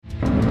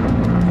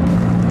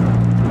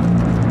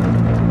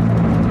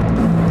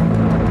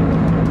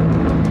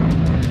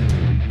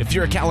If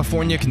you're a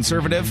California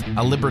conservative,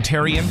 a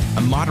libertarian,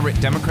 a moderate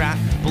Democrat,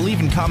 believe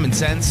in common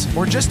sense,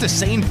 or just a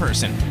sane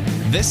person,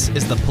 this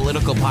is the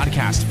political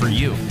podcast for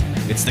you.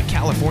 It's the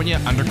California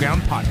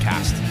Underground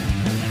Podcast.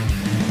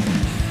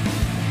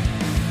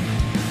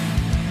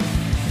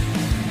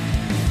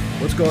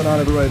 What's going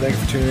on, everybody?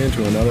 Thanks for tuning in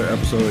to another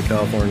episode of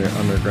California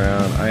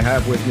Underground. I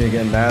have with me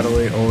again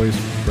Natalie. Always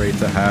great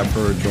to have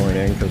her join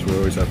in because we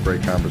always have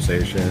great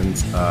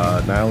conversations.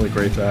 Natalie,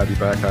 great to have you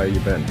back. How you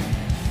been?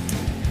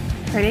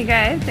 Pretty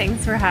good.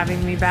 Thanks for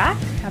having me back.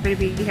 Happy to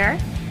be here.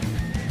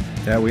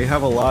 Yeah, we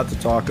have a lot to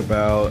talk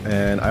about,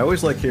 and I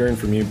always like hearing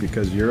from you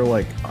because you're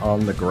like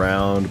on the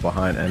ground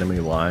behind enemy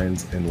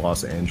lines in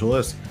Los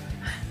Angeles.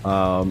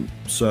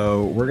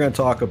 So we're going to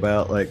talk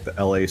about like the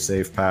LA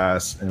Safe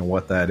Pass and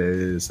what that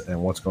is and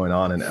what's going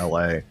on in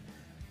LA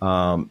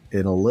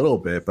in a little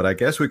bit, but I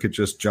guess we could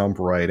just jump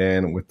right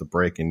in with the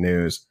breaking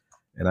news,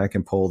 and I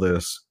can pull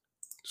this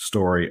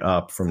story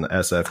up from the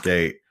SF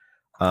Gate.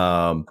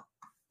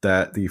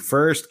 That the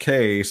first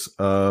case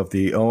of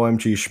the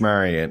OMG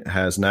Schmariant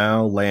has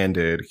now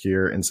landed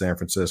here in San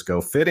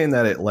Francisco, fitting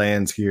that it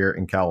lands here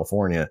in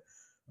California,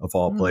 of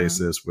all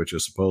places, which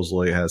is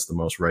supposedly has the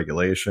most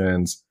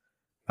regulations,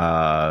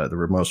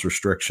 the most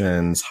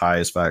restrictions,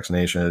 highest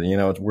vaccination. You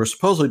know, we're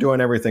supposedly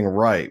doing everything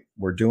right.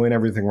 We're doing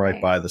everything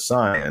right by the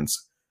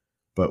science,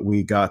 but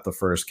we got the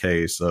first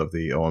case of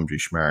the OMG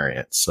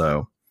Schmariant.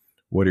 So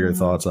what are your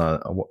thoughts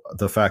on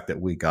the fact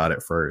that we got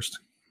it first?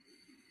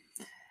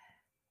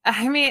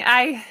 I mean,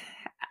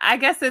 I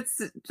guess it's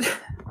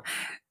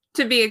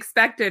to be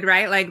expected,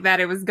 right? Like that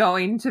it was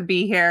going to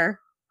be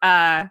here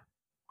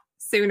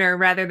sooner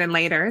rather than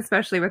later,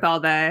 especially with all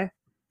the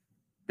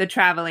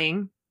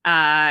traveling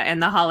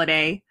and the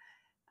holiday.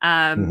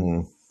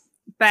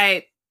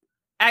 But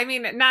I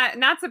mean,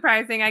 not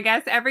surprising, I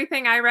guess.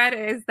 Everything I read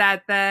is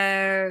that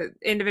the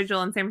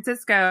individual in San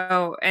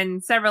Francisco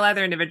and several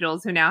other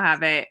individuals who now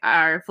have it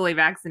are fully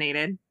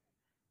vaccinated.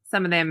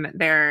 Some of them,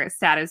 their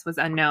status was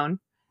unknown.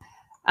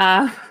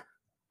 I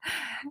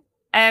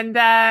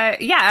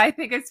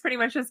think it's pretty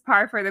much just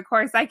par for the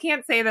course. I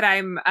can't say that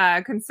I'm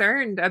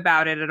concerned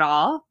about it at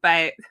all,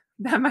 but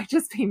that might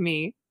just be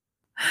me.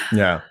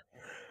 Yeah.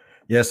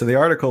 So the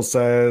article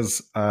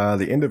says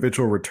the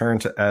individual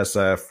returned to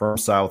SF from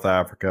South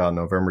Africa on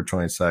November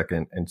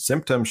 22nd, and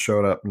symptoms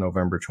showed up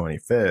November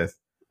 25th.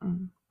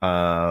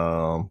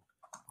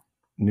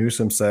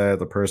 Newsom said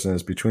the person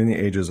is between the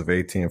ages of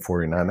 18 and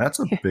 49. That's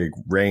a big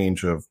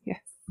range of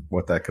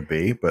what that could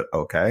be, but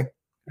okay.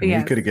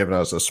 You could have given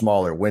us a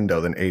smaller window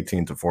than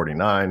 18 to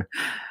 49.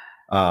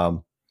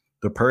 The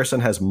person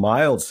has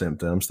mild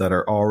symptoms that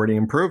are already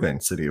improving,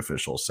 city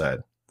officials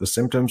said. The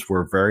symptoms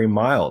were very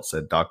mild,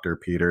 said Dr.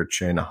 Peter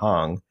Chin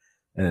Hung,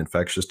 an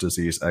infectious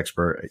disease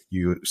expert at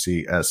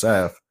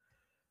UCSF.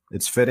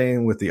 It's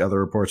fitting with the other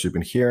reports you've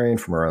been hearing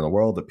from around the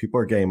world that people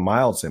are getting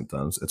mild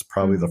symptoms. It's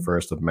probably the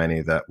first of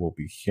many that we'll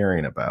be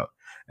hearing about.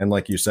 And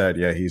like you said,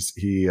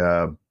 he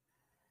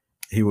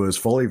was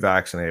fully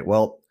vaccinated.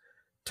 Well,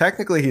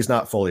 technically, he's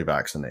not fully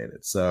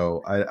vaccinated.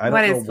 So I don't know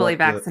what is fully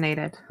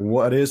vaccinated.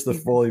 What is the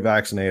fully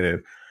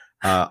vaccinated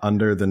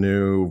under the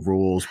new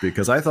rules?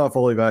 Because I thought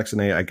fully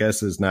vaccinated, I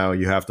guess, is now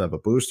you have to have a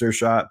booster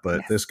shot.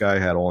 But this guy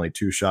had only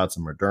 2 shots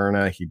of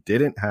Moderna. He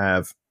didn't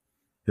have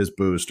his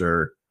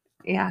booster.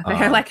 Yeah,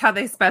 I like how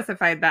they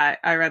specified that.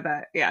 I read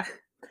that. Yeah.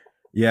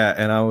 Yeah,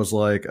 and I was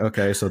like,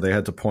 okay, so they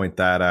had to point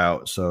that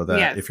out so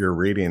that if you're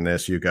reading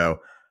this, you go,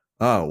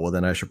 oh, well,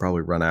 then I should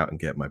probably run out and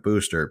get my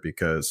booster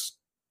because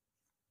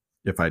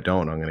if I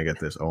don't, I'm going to get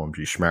this OMG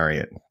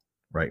Schmariant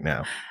right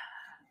now.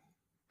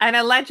 And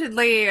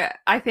allegedly,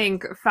 I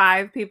think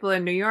 5 people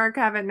in New York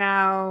have it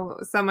now,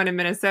 someone in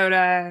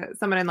Minnesota,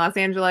 someone in Los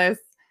Angeles.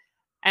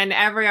 And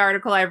every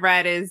article I've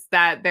read is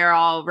that they're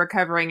all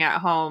recovering at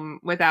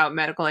home without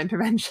medical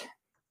intervention.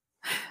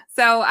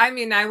 So, I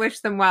mean, I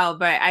wish them well,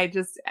 but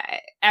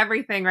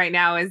everything right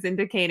now is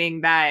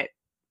indicating that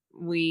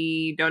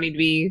we don't need to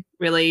be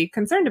really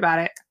concerned about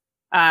it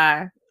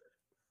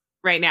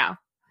right now.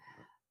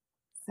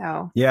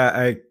 So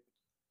yeah,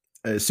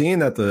 seeing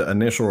that the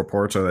initial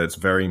reports are that it's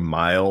very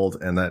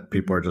mild and that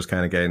people are just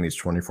kind of getting these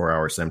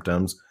 24-hour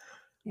symptoms.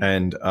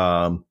 And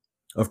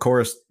of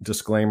course,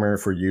 disclaimer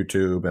for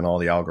YouTube and all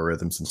the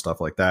algorithms and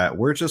stuff like that.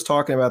 We're just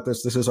talking about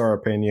this. This is our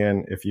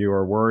opinion. If you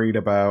are worried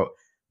about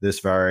this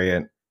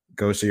variant,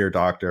 go see your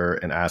doctor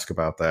and ask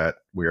about that.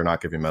 We are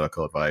not giving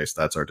medical advice.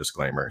 That's our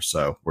disclaimer.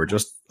 So we're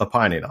just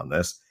opining on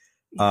this.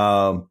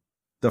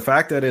 The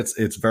fact that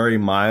it's very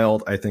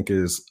mild, I think,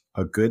 is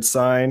a good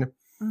sign.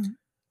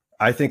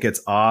 I think it's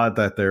odd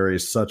that there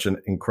is such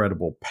an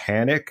incredible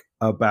panic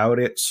about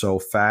it so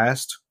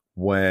fast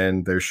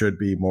when there should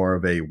be more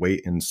of a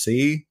wait and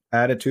see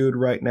attitude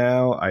right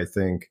now. I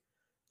think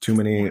too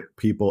many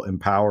people in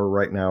power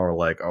right now are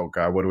like, oh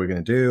God, what are we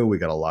going to do? We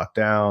got to lock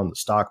down. The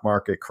stock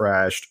market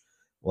crashed.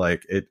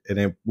 Like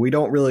we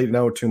don't really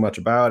know too much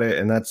about it.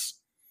 And that's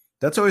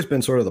always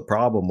been sort of the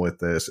problem with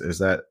this, is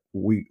that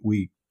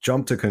we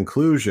jump to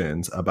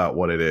conclusions about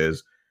what it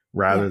is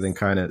rather than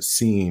kind of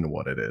seeing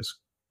what it is.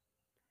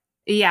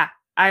 Yeah,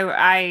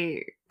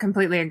 I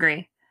completely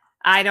agree.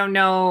 I don't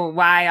know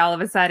why all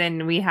of a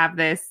sudden we have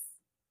this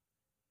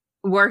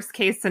worst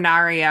case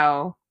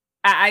scenario.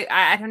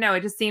 I don't know.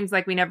 It just seems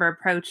like we never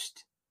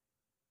approached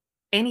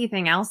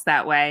anything else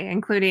that way,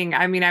 including,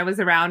 I mean, I was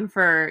around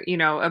for,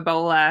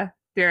 Ebola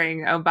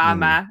during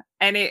Obama.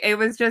 And it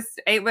was just,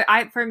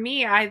 for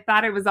me, I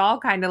thought it was all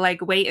kind of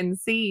like wait and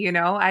see,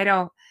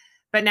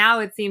 but now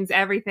it seems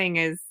everything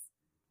is,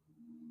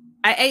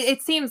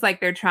 it seems like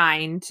they're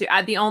trying to,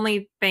 the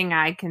only thing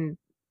I can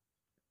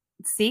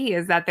see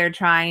is that they're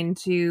trying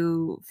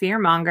to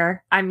fearmonger.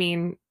 I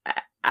mean,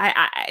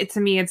 to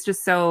me, it's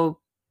just so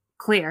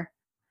clear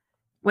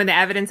when the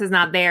evidence is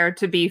not there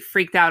to be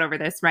freaked out over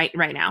this right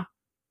now.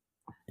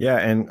 Yeah.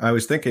 And I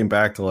was thinking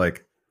back to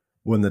like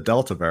when the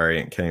Delta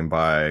variant came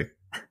by,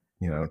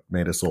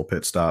 made us a little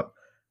pit stop.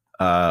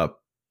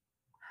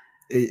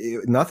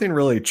 Nothing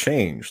really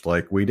changed.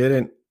 Like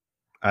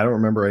I don't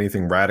remember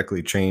anything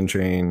radically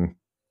changing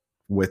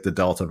with the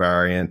Delta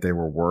variant. They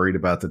were worried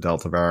about the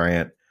Delta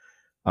variant.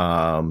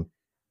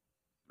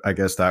 I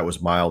guess that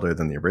was milder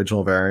than the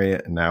original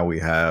variant. And now we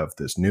have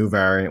this new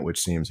variant, which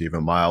seems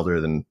even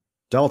milder than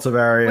Delta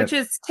variant. Which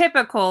is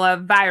typical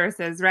of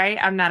viruses, right?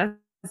 I'm not a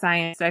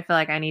scientist. I feel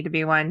like I need to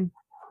be one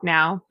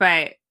now.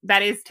 But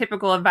that is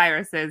typical of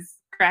viruses,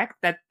 correct?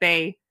 That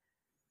they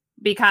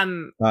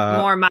become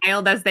more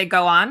mild as they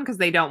go on because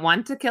they don't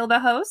want to kill the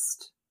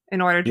host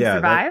in order to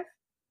survive?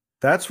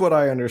 That's what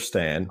I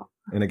understand.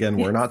 And again,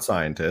 we're not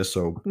scientists,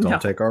 so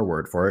don't take our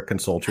word for it.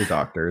 Consult your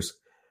doctors.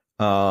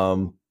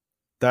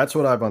 That's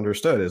what I've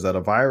understood, is that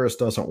a virus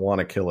doesn't want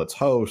to kill its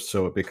host,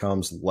 so it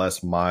becomes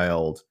less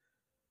mild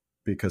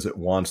because it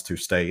wants to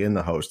stay in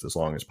the host as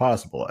long as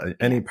possible.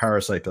 Any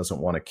parasite doesn't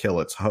want to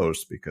kill its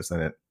host because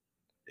then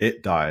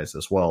it dies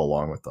as well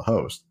along with the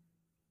host.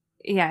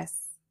 Yes.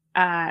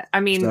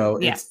 I mean, so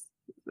yes.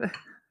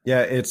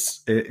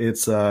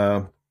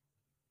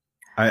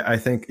 I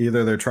think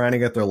either they're trying to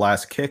get their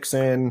last kicks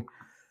in.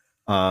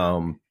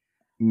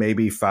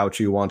 Maybe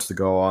Fauci wants to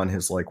go on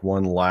his like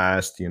one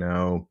last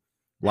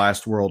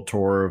world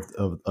tour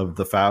of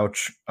the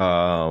Fauci.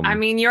 I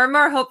mean, you're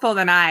more hopeful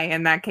than I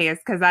in that case,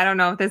 because I don't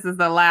know if this is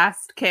the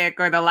last kick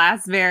or the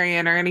last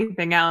variant or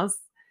anything else.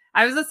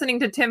 I was listening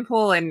to Tim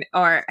Pool,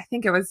 or I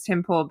think it was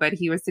Tim Pool, but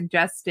he was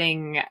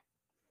suggesting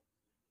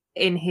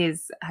in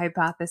his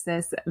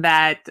hypothesis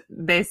that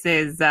this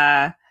is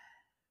a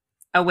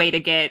way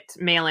to get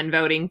mail-in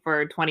voting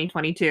for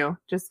 2022,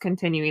 just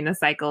continuing the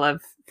cycle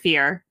of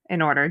fear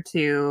in order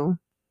to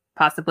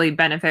possibly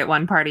benefit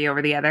one party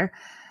over the other.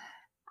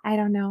 I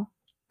don't know.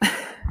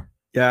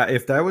 Yeah,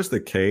 if that was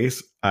the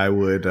case, I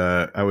would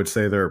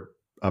say they're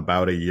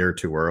about a year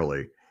too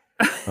early.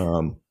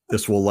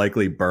 This will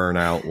likely burn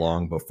out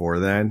long before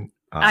then.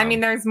 I mean,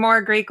 there's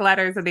more Greek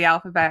letters of the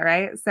alphabet,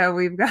 right? So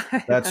we've got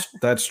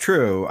that's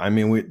true. I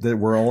mean,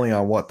 we're only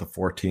on the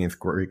 14th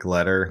Greek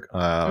letter,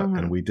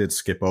 and we did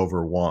skip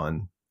over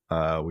one.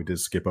 We did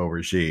skip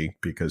over Xi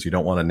because you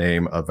don't want to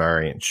name a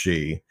variant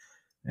Xi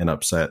and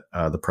upset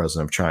the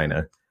president of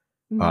China.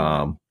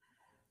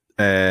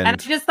 And I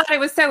just thought it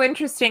was so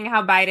interesting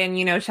how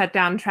Biden, shut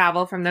down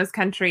travel from those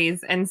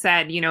countries and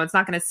said, it's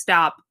not going to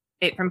stop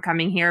it from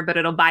coming here, but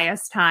it'll buy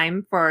us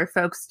time for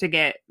folks to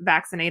get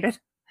vaccinated.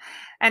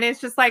 And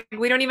it's just like,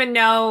 we don't even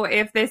know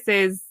if this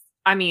is,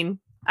 I mean,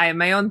 I have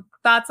my own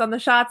thoughts on the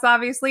shots,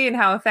 obviously, and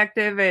how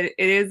effective it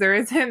is or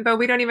isn't, but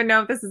we don't even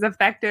know if this is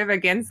effective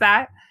against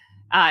that.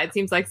 It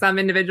seems like some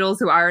individuals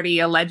who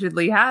already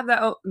allegedly have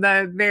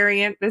the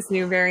variant, this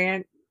new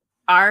variant,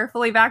 are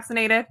fully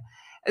vaccinated.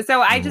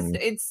 So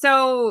it's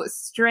so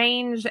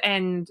strange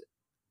and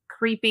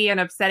creepy and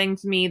upsetting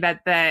to me that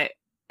the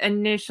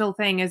initial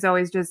thing is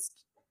always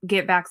just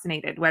get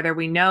vaccinated, whether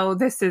we know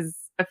this is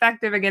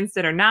effective against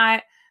it or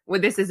not.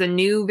 This is a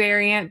new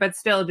variant, but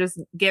still just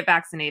get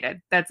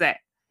vaccinated. That's it.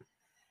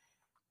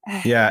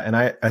 Yeah. And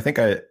I think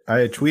I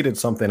tweeted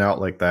something out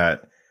like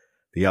that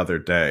the other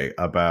day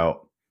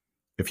about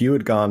if you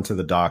had gone to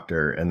the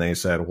doctor and they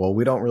said, well,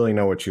 we don't really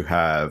know what you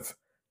have,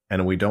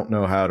 and we don't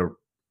know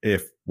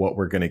if what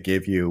we're going to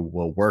give you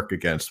will work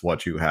against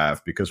what you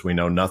have because we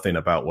know nothing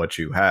about what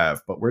you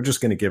have, but we're just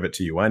going to give it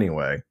to you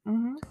anyway.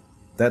 Mm-hmm.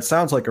 That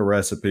sounds like a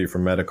recipe for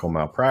medical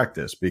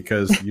malpractice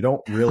because you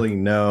don't really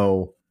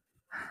know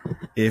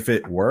if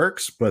it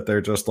works, but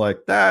they're just like,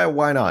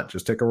 why not?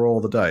 Just take a roll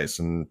of the dice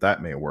and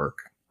that may work.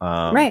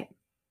 Right.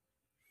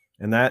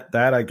 And that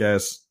I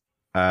guess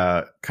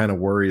kind of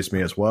worries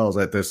me as well, is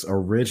that this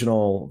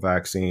original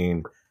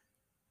vaccine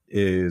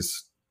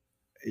it's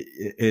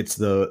it's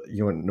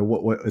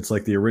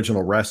like the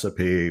original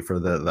recipe for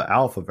the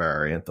alpha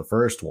variant, the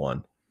first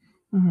one.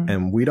 Mm-hmm.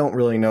 And we don't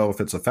really know if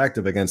it's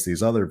effective against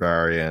these other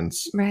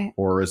variants, right?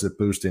 Or is it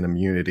boosting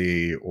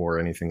immunity or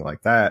anything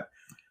like that?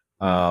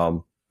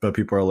 But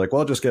people are like,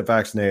 well, just get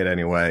vaccinated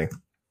anyway,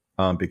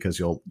 because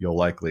you'll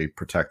likely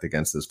protect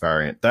against this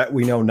variant that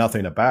we know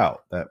nothing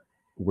about. That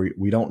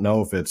we don't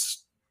know if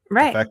it's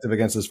effective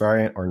against this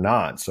variant or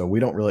not. So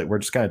we're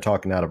just kind of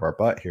talking out of our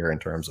butt here in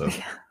terms of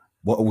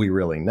what we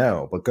really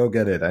know. But go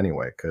get it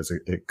anyway, because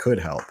it could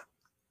help.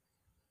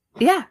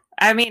 Yeah.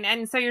 I mean,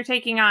 and so you're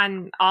taking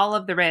on all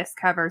of the risk,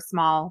 however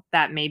small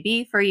that may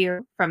be for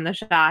you from the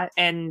shot,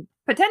 and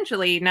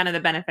potentially none of the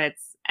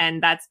benefits.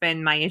 And that's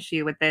been my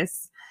issue with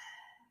this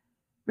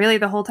really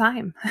the whole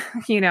time,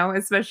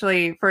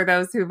 especially for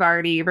those who've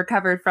already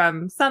recovered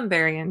from some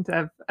variant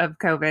of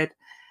COVID.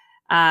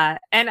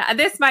 And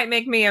this might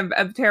make me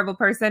a terrible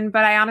person,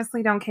 but I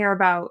honestly don't care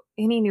about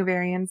any new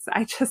variants.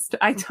 I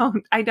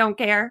don't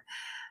care.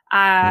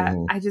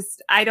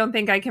 I don't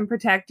think I can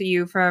protect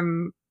you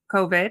from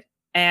COVID.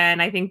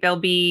 And I think there'll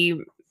be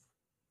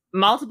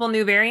multiple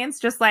new variants,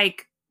 just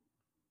like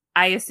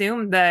I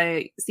assume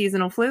the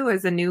seasonal flu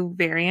is a new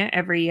variant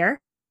every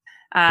year.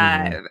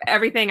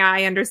 Everything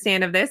I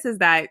understand of this is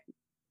that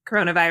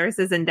coronavirus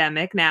is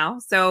endemic now.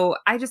 So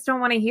I just don't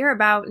want to hear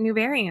about new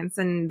variants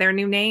and their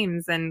new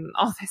names and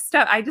all this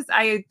stuff.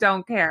 I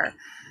don't care.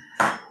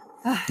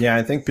 Yeah,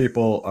 I think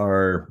people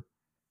are,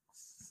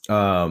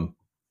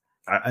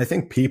 I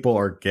think people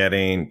are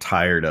getting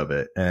tired of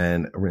it.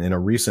 And in a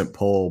recent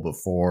poll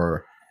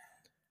before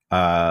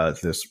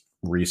this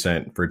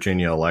recent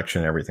Virginia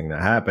election, everything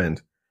that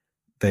happened,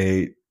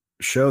 they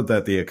showed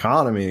that the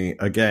economy,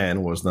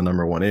 again, was the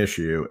number one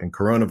issue, and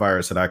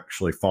coronavirus had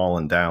actually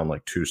fallen down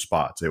like 2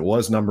 spots. It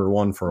was number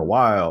one for a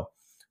while.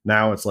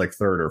 Now it's like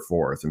 3rd or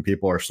 4th, and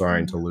people are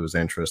starting to lose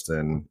interest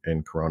in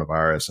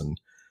coronavirus. And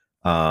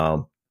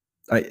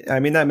I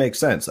mean, that makes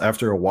sense.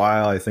 After a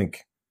while, I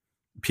think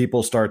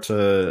people start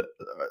to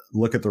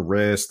look at the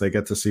risk. They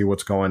get to see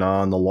what's going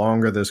on. The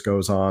longer this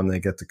goes on, they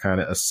get to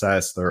kind of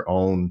assess their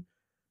own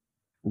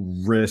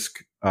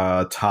risk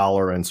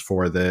tolerance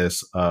for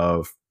this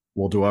of,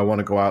 well, do I want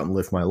to go out and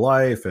live my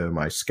life? Am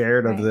I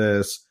scared of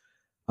this?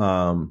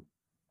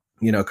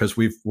 Because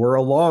we're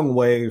a long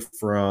way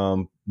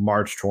from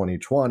March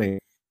 2020,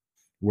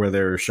 where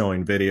they're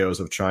showing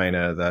videos of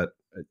China that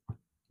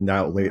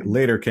now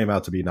later came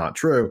out to be not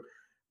true,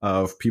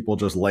 of people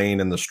just laying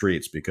in the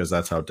streets because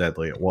that's how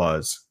deadly it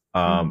was.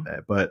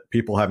 But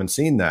people haven't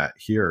seen that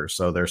here.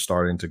 So they're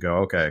starting to go,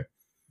 okay,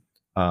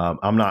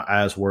 I'm not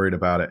as worried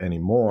about it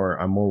anymore.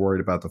 I'm more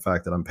worried about the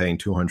fact that I'm paying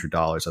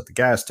 $200 at the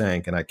gas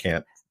tank and I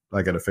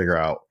got to figure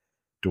out,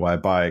 do I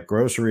buy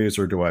groceries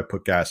or do I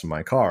put gas in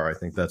my car? I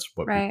think that's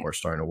what people are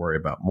starting to worry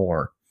about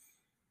more.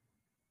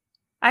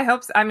 I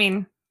hope so. I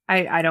mean,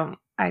 I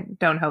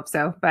don't hope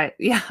so, but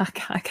yeah,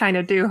 I kind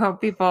of do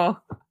hope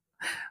people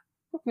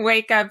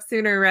wake up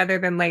sooner rather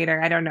than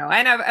later. I don't know.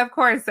 And of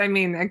course, I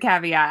mean, a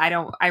caveat,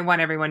 I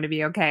want everyone to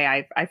be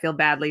okay. I feel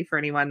badly for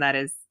anyone that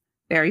is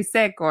very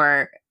sick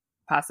or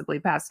possibly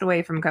passed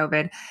away from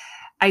COVID.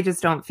 I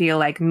just don't feel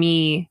like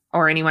me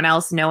or anyone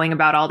else knowing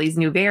about all these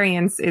new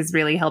variants is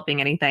really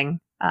helping anything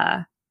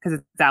because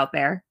it's out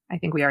there. I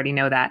think we already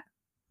know that,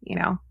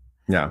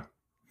 Yeah.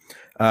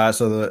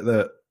 So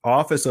the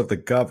office of the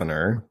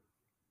governor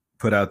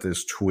put out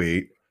this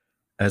tweet.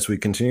 As we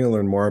continue to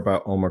learn more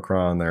about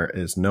Omicron, there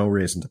is no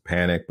reason to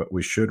panic, but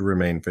we should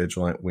remain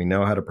vigilant. We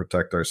know how to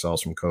protect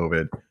ourselves from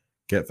COVID.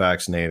 Get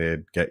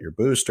vaccinated, get your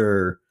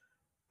booster,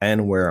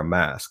 and wear a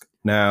mask.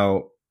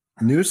 Now,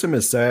 Newsom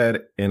has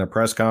said in a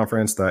press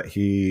conference that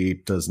he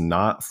does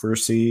not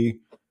foresee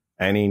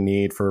any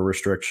need for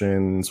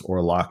restrictions or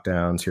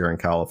lockdowns here in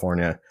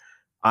California.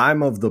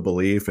 I'm of the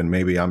belief, and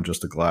maybe I'm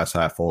just a glass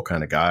half full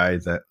kind of guy,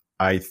 that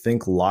I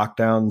think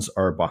lockdowns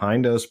are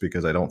behind us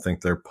because I don't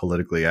think they're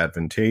politically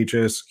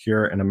advantageous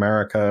here in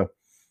America.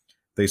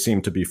 They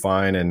seem to be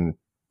fine in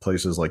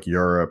places like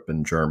Europe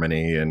and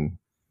Germany, and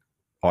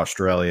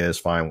Australia is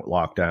fine with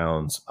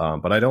lockdowns.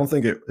 But I don't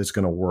think it's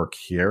going to work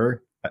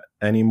here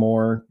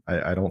anymore.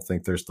 I don't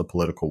think there's the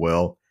political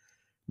will.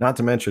 Not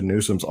to mention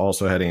Newsom's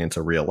also heading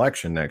into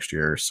re-election next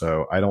year,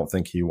 so I don't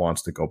think he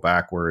wants to go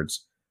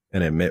backwards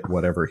and admit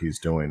whatever he's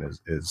doing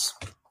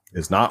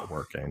is not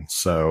working.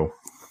 So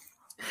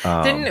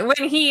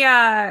when he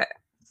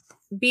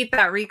beat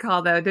that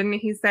recall, though, didn't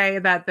he say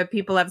that the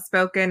people have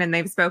spoken and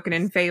they've spoken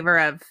in favor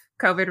of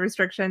COVID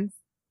restrictions?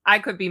 I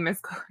could be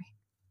misquoting.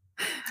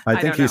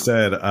 I think he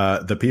said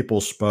the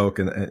people spoke,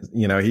 and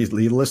he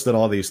listed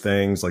all these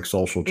things like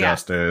social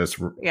justice,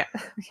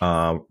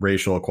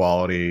 racial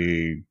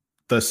equality,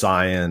 the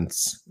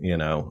science.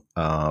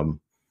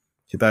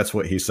 That's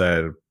what he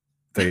said.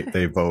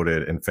 They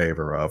voted in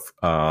favor of.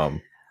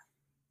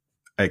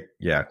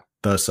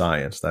 The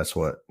science. That's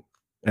what,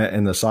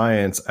 and the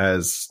science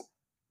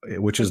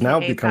which is now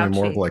becoming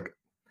more of like,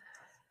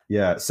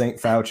 St.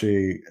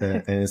 Fauci,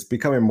 and it's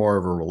becoming more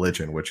of a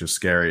religion, which is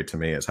scary to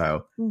me. Is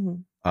how.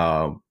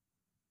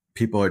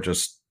 People are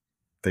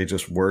they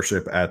just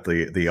worship at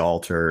the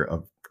altar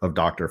of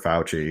Dr.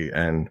 Fauci.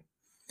 And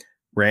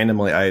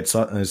randomly, I had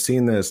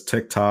seen this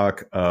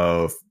TikTok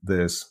of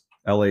this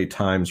LA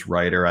Times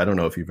writer. I don't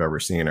know if you've ever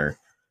seen her.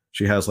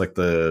 She has like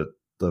the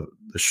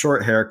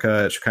short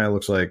haircut. She kind of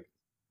looks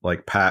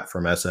like Pat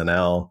from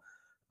SNL,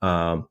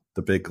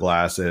 the big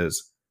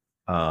glasses.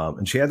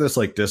 And she had this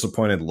like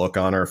disappointed look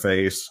on her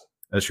face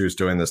as she was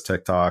doing this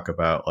TikTok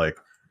about like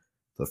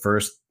the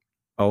first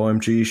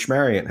OMG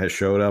Schmariant has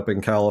showed up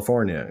in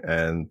California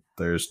and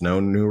there's no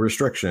new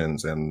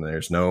restrictions and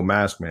there's no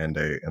mask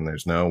mandate and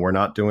there's no, we're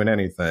not doing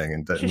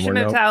anything. She And should we're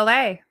move no, to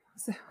LA.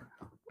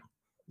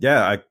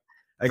 yeah,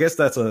 I guess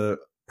that's a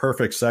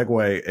perfect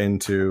segue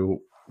into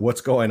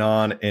what's going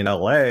on in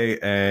LA.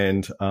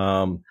 And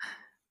LA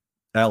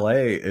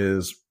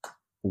is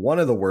one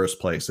of the worst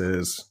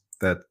places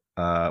that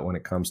when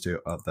it comes to,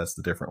 that's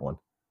the different one.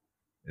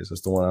 Is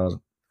this the one I was?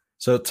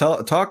 So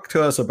talk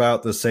to us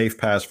about the Safe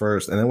Pass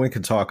first, and then we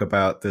can talk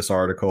about this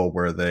article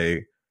where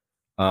they,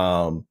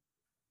 I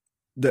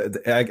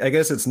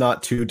guess it's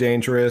not too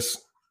dangerous.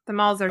 The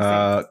malls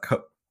are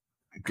safe.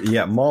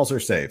 Yeah, malls are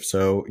safe.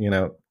 So, you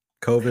know,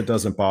 COVID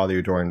doesn't bother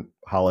you during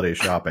holiday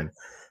shopping.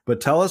 But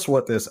tell us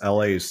what this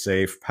LA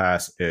Safe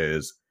Pass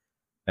is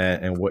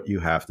and what you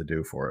have to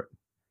do for it.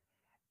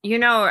 You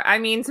know, I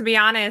mean, to be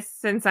honest,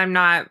 since I'm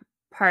not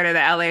part of the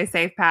LA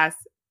Safe Pass,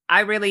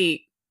 I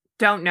really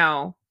don't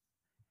know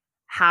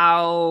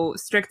how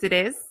strict it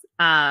is.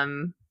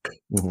 And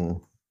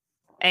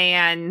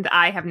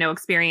I have no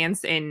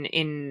experience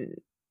in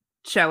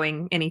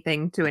showing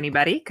anything to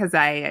anybody because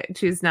I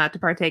choose not to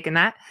partake in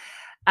that.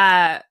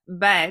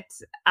 But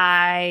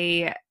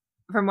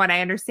from what I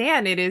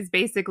understand, it is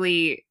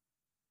basically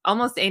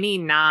almost any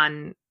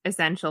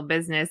non-essential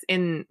business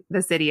in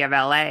the city of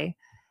LA,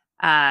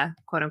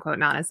 quote unquote,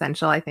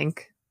 non-essential. I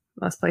think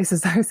most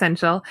places are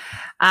essential,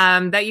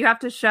 that you have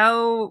to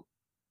show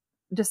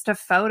just a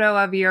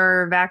photo of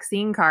your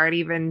vaccine card,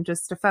 even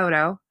just a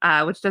photo,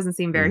 which doesn't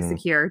seem very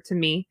secure to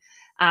me.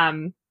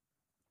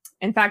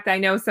 In fact, I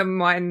know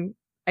someone,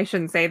 I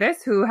shouldn't say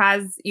this, who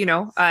has, you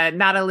know,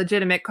 not a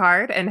legitimate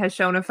card and has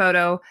shown a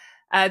photo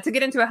to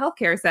get into a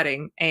healthcare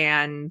setting.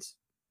 And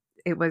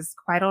it was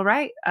quite all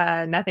right.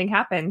 Nothing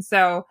happened.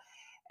 So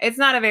it's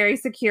not a very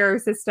secure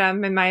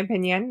system, in my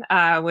opinion,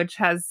 which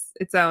has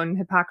its own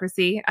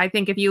hypocrisy. I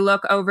think if you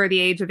look over the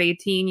age of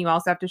 18, you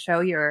also have to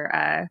show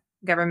your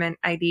government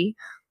ID,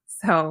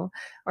 or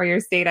your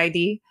state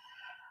ID.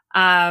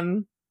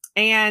 And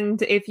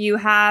if you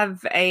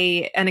have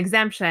an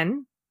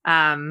exemption,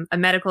 a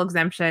medical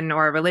exemption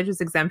or a religious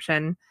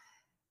exemption,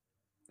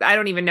 I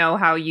don't even know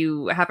how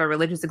you have a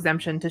religious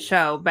exemption to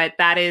show, but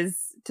that is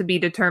to be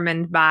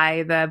determined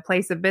by the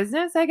place of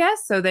business, I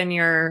guess. So then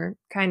you're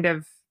kind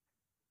of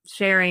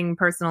sharing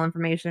personal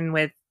information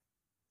with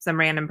some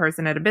random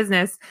person at a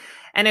business.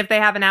 And if they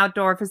have an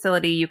outdoor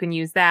facility, you can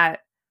use that.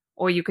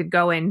 Or you could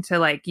go in to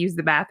like use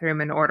the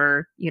bathroom in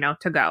order, you know,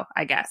 to go,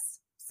 I guess.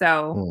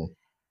 So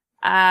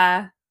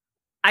I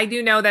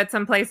do know that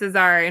some places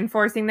are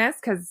enforcing this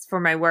because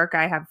for my work,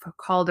 I have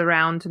called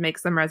around to make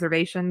some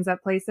reservations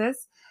at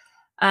places.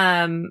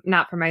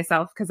 Not for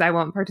myself because I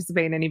won't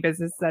participate in any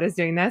business that is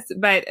doing this.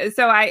 But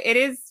so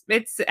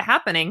it's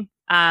happening.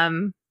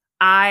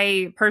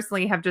 I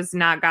personally have just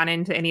not gone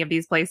into any of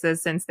these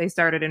places since they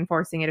started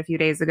enforcing it a few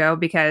days ago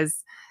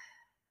because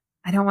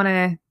I don't want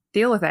to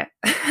deal with it.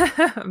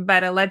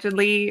 But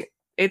allegedly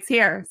it's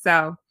here.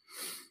 So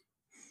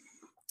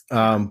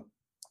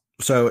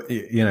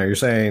you know, you're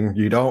saying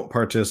you don't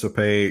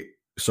participate.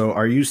 So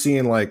are you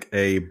seeing like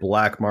a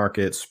black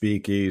market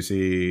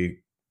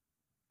speakeasy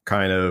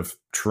kind of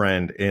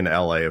trend in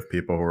LA of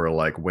people who are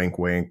like, wink,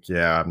 wink,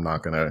 yeah, I'm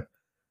not going to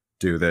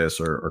do this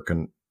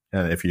and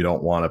if you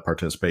don't want to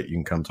participate, you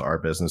can come to our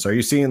business. Are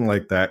you seeing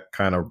like that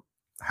kind of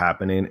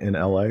happening in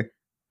LA?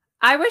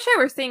 I wish I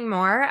were seeing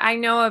more. I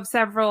know of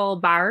several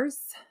bars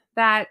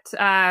that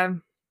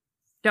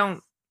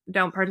don't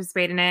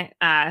participate in it.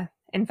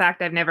 In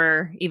fact, I've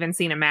never even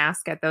seen a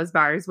mask at those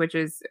bars, which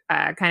is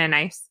kind of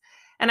nice.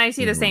 And I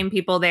see the same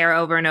people there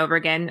over and over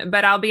again.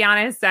 But I'll be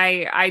honest,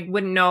 I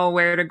wouldn't know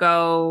where to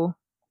go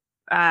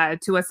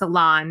to a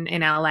salon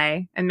in LA.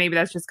 And maybe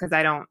that's just because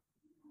I don't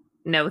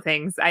know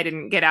things. I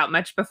didn't get out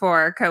much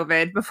before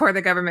COVID, before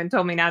the government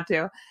told me not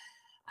to.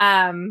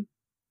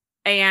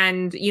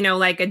 And, you know,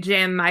 like a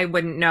gym, I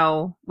wouldn't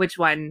know which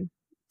one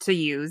to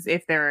use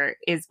if there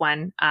is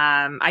one.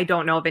 I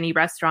don't know of any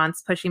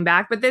restaurants pushing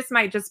back, but this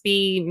might just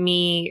be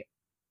me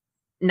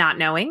not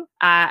knowing.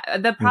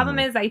 The problem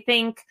is, I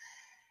think,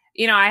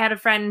 you know, I had a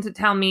friend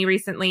tell me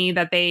recently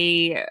that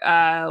they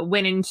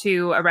went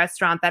into a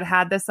restaurant that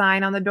had the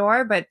sign on the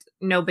door, but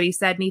nobody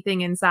said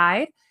anything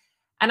inside.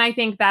 And I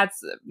think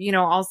that's, you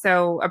know,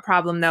 also a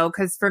problem, though,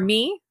 because for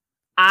me,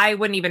 I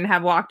wouldn't even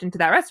have walked into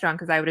that restaurant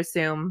because I would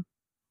assume,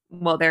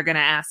 well, they're going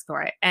to ask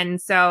for it.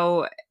 And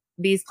so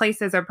these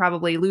places are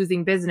probably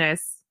losing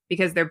business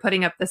because they're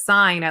putting up the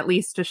sign at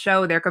least to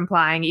show they're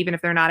complying, even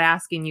if they're not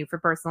asking you for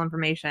personal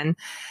information.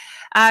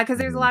 Because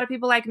there's a lot of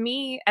people like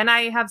me, and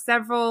I have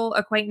several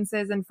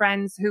acquaintances and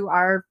friends who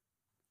are,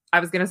 I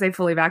was going to say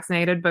fully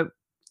vaccinated, but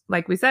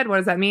like we said, what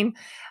does that mean?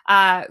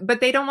 But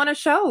they don't want to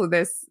show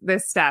this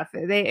stuff.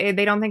 They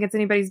don't think it's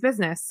anybody's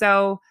business.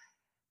 So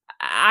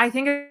I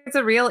think it's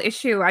a real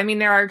issue. I mean,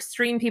 there are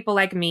extreme people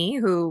like me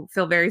who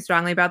feel very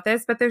strongly about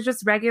this, but there's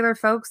just regular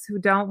folks who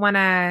don't want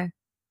to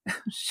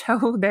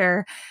show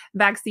their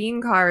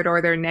vaccine card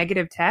or their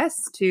negative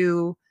test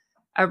to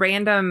a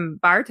random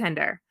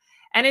bartender.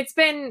 And it's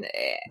been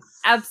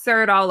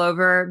absurd all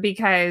over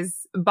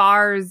because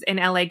bars in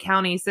LA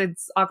County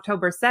since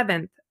October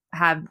 7th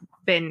have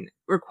been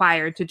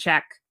required to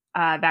check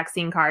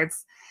vaccine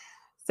cards.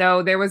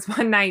 So there was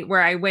one night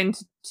where I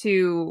went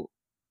to,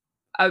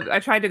 I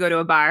tried to go to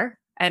a bar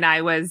and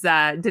I was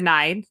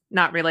denied,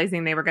 not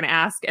realizing they were going to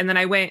ask. And then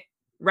I went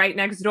right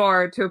next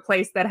door to a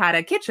place that had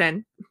a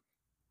kitchen,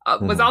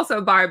 was also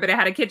a bar, but it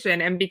had a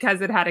kitchen. And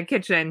because it had a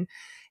kitchen,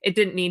 it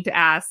didn't need to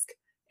ask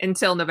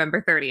until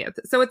November 30th.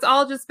 So it's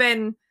all just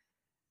been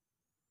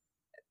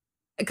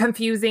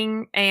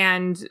confusing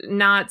and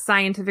not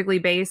scientifically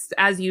based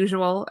as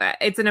usual.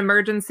 It's an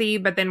emergency,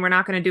 but then we're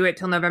not going to do it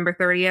till November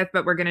 30th,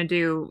 but we're going to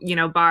do,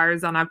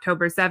 bars on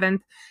October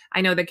 7th.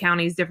 I know the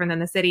county is different than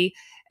the city.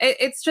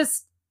 It's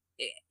just,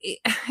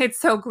 it's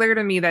so clear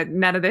to me that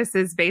none of this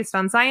is based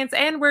on science.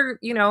 And we're,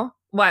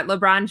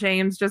 LeBron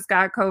James just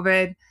got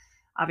COVID.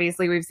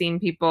 Obviously, we've seen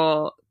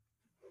people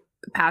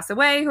pass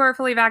away who are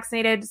fully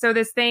vaccinated. So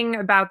this thing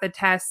about the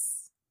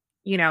tests,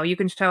 you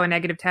can show a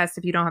negative test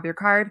if you don't have your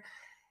card.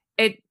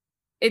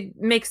 It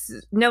makes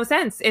no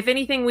sense. If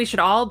anything, we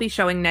should all be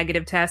showing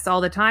negative tests all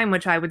the time,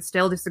 which I would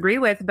still disagree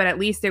with, but at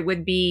least it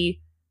would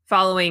be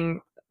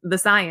following the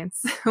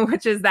science,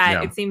 which is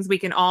that It seems we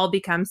can all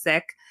become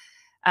sick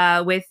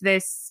with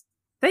this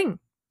thing.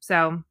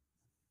 So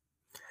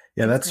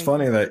yeah, that's crazy.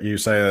 Funny that you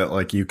say that,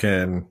 like, you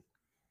can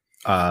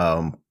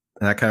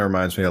that kind of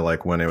reminds me of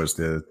like when it was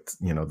the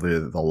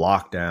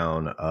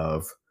lockdown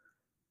of,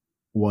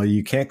 well,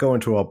 you can't go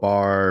into a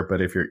bar,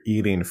 but if you're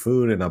eating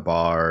food in a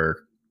bar,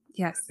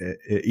 yes,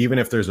 even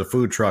if there's a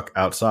food truck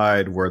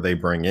outside where they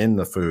bring in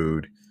the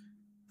food,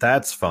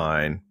 that's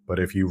fine. But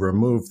if you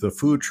remove the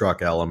food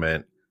truck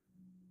element,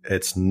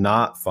 it's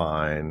not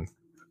fine.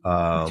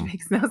 Which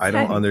makes no sense. I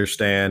don't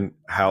understand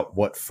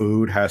what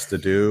food has to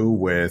do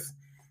with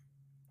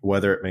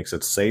whether it makes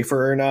it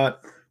safer or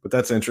not. But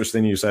that's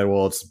interesting. You said,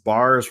 well, it's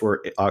bars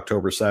were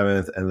October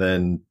 7th, and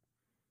then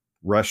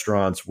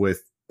restaurants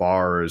with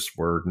bars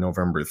were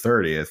November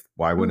 30th.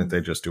 Why wouldn't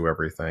they just do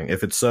everything?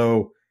 If it's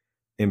so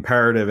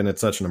imperative and it's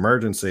such an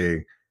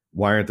emergency,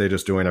 why aren't they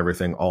just doing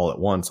everything all at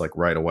once, like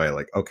right away?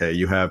 Like, okay,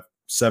 you have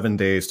 7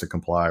 days to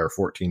comply or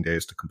 14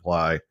 days to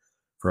comply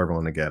for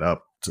everyone to get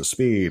up to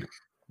speed.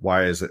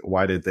 Why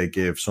did they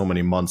give so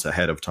many months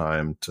ahead of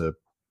time to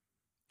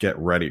get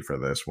ready for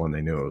this when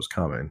they knew it was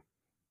coming?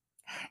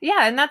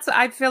 Yeah, and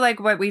I feel like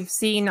what we've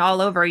seen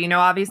all over.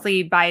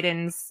 Obviously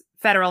Biden's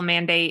federal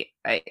mandate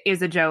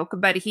is a joke,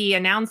 but he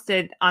announced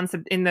it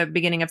in the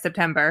beginning of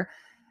September.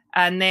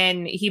 And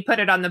then he put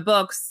it on the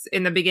books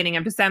in the beginning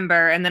of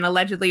December. And then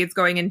allegedly it's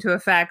going into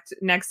effect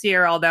next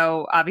year,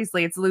 although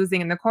obviously it's losing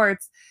in the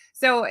courts.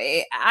 So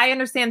I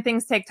understand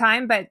things take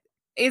time, but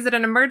is it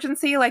an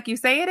emergency like you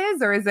say it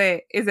is, or is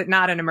it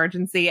not an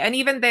emergency? And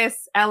even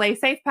this LA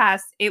Safe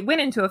Pass, it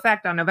went into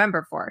effect on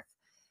November 4th.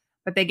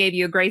 But they gave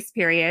you a grace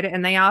period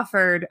and they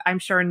offered, I'm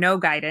sure, no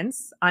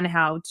guidance on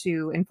how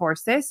to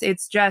enforce this.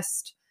 It's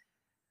just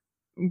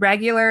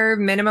regular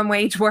minimum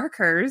wage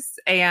workers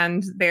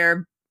and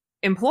their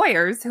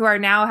employers who are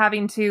now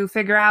having to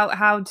figure out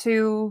how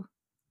to,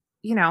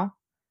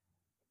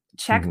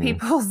 check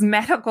people's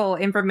medical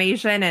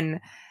information. And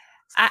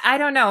I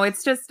don't know.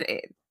 It's just,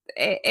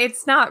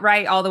 it's not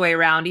right all the way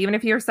around. Even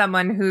if you're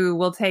someone who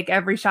will take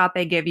every shot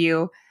they give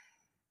you.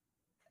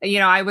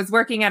 I was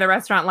working at a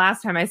restaurant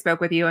last time I spoke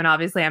with you, and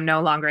obviously I'm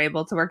no longer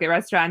able to work at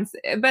restaurants,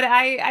 but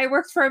I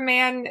worked for a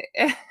man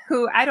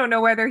who, I don't know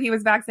whether he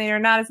was vaccinated or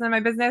not. It's none of my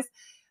business,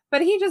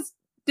 but he just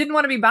didn't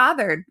want to be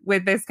bothered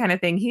with this kind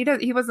of thing.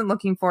 He wasn't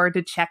looking forward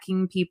to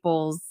checking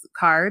people's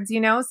cards,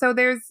 so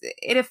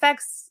it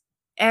affects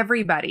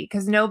everybody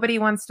because nobody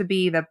wants to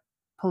be the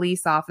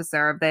police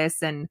officer of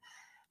this and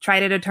try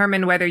to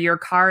determine whether your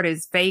card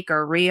is fake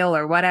or real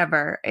or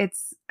whatever.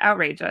 It's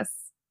outrageous.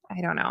 I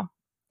don't know.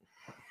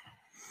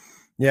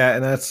 Yeah,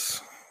 and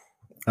that's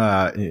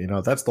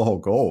that's the whole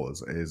goal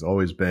is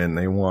always been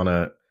they want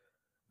to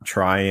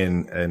try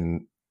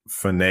and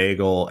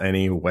finagle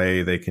any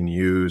way they can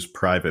use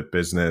private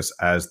business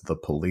as the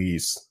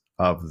police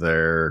of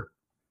their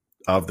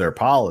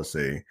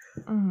policy.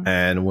 Mm-hmm.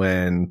 And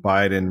when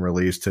Biden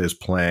released his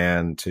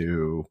plan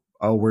to,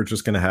 we're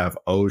just going to have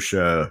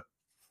OSHA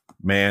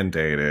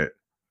mandate it.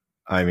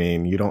 I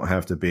mean, you don't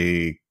have to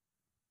be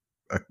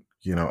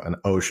an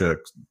OSHA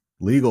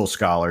legal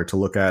scholar to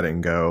look at it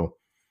and go,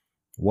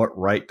 what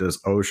right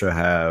does OSHA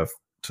have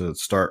to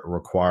start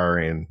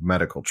requiring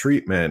medical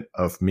treatment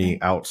of me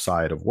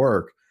outside of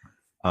work?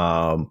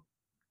 And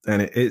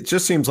it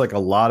just seems like a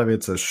lot of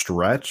it's a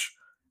stretch.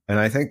 And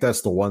I think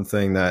that's the one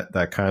thing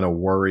that kind of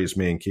worries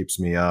me and keeps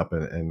me up.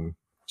 And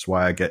it's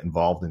why I get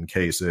involved in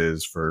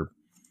cases for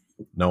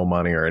no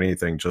money or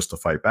anything just to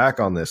fight back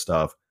on this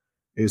stuff,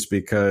 is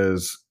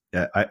because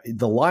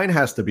the line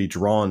has to be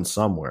drawn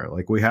somewhere.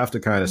 Like, we have to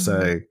kind of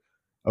say,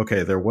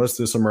 okay, there was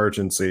this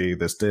emergency.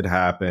 This did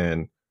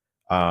happen.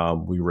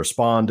 We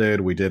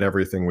responded. We did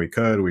everything we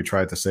could. We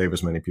tried to save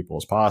as many people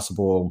as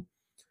possible.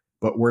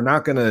 But we're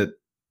not going to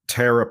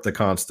tear up the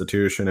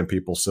Constitution and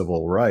people's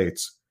civil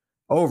rights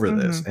over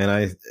this.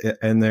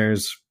 And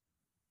there's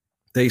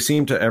they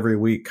seem to every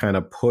week kind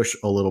of push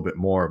a little bit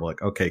more of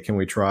like, okay, can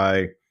we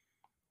try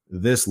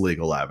this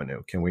legal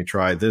avenue? Can we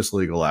try this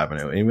legal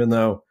avenue? Even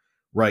though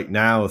right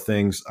now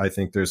things, I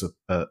think there's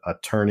a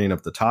turning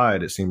of the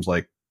tide. It seems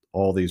like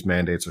all these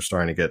mandates are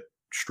starting to get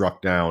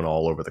struck down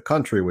all over the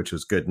country, which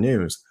is good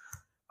news.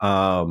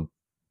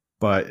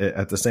 But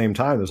at the same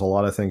time, there's a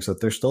lot of things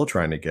that they're still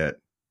trying to get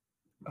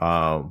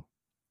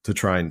to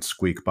try and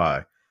squeak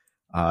by.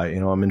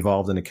 I'm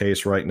involved in a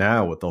case right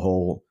now with the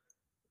whole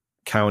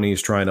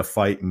counties trying to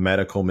fight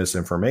medical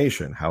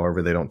misinformation.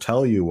 However, they don't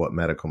tell you what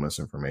medical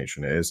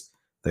misinformation is.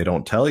 They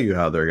don't tell you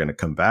how they're going to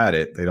combat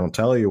it. They don't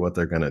tell you what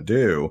they're going to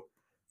do.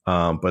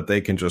 But they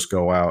can just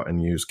go out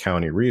and use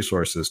county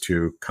resources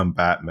to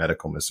combat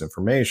medical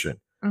misinformation.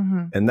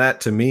 Mm-hmm. And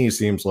that to me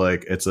seems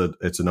like it's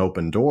an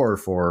open door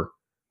for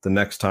the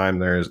next time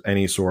there's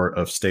any sort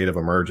of state of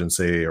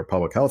emergency or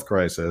public health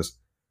crisis.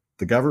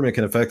 The government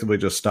can effectively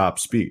just stop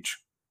speech.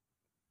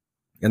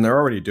 And they're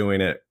already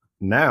doing it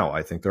now.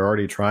 I think they're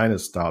already trying to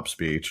stop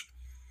speech.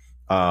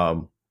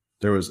 There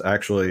was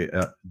actually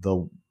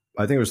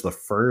I think it was the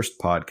first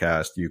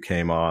podcast you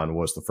came on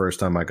was the first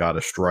time I got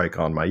a strike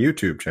on my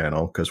YouTube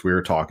channel because we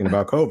were talking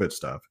about COVID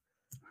stuff.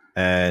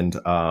 And,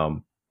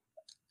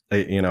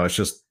 it's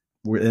just,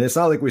 and it's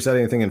not like we said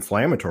anything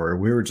inflammatory.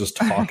 We were just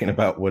talking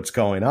about what's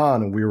going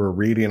on, and we were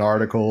reading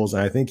articles.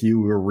 And I think you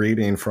were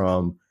reading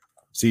from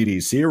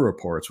CDC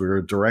reports. We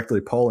were directly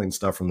pulling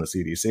stuff from the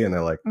CDC, and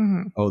they're like,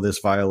 oh, this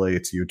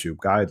violates YouTube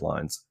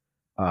guidelines.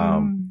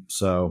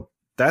 So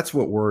that's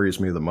what worries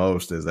me the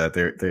most, is that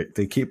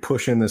they keep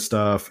pushing this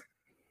stuff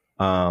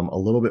a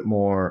little bit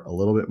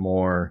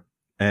more.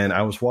 And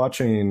I was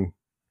watching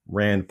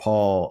Rand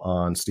Paul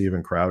on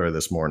Steven Crowder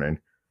this morning,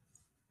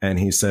 and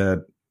he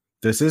said,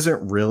 this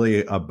isn't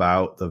really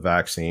about the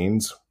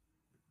vaccines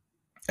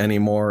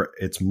anymore.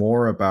 It's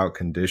more about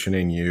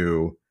conditioning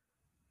you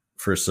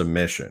for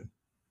submission.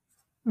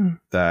 And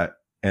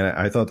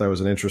I thought that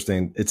was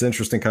it's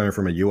interesting coming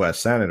from a U.S.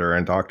 senator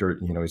and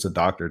he's a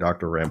doctor,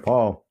 Dr. Rand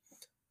Paul,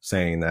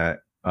 saying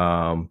that.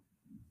 I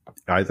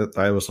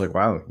was like,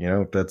 wow,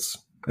 that's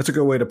a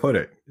good way to put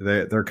it.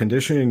 They're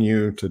conditioning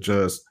you to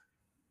just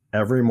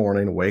every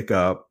morning wake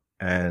up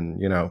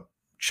and,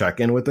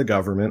 check in with the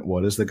government.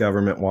 What does the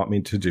government want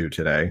me to do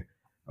today?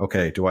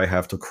 Okay, do I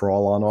have to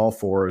crawl on all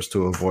fours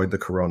to avoid the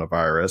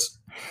coronavirus?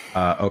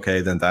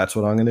 Okay, then that's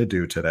what I'm going to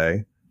do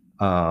today.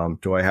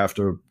 Do I have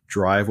to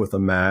drive with a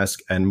mask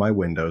and my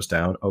windows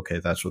down? Okay,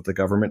 that's what the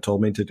government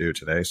told me to do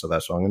today, so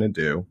that's what I'm going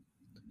to do.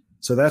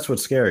 So that's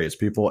what's scary is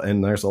people,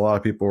 and there's a lot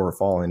of people who are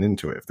falling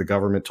into it. If the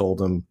government told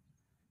them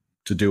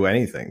to do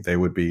anything, they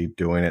would be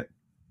doing it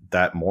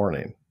that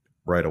morning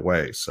right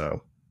away.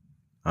 So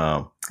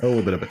a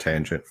little bit of a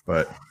tangent,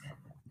 but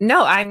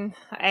no,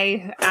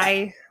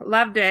 I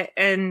loved it,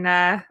 and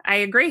I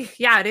agree.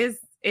 Yeah,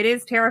 it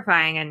is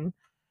terrifying, and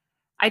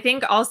I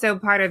think also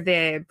part of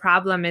the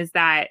problem is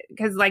that,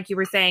 because like you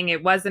were saying,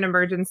 it was an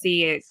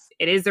emergency. It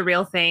is a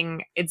real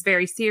thing. It's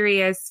very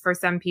serious for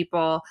some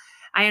people.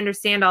 I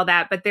understand all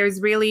that, but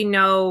there's really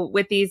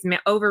with these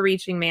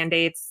overreaching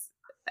mandates,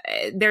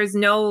 there's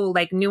no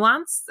like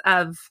nuance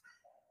of,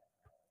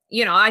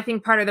 I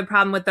think part of the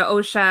problem with the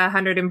OSHA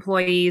 100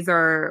 employees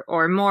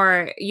or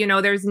more,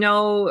 there's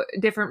no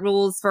different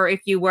rules for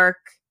if you work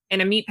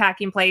in a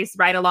meatpacking place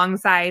right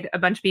alongside a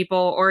bunch of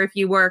people, or if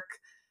you work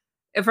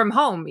from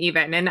home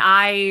even. And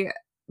I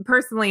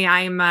personally,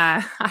 I'm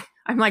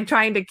like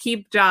trying to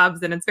keep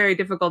jobs, and it's very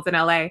difficult in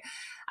LA.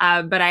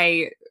 But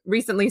I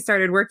recently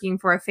started working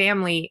for a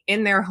family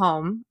in their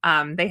home.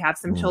 They have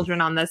some children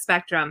on the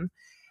spectrum,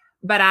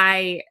 but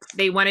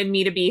they wanted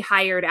me to be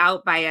hired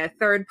out by a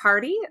third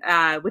party,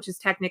 which is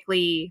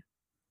technically,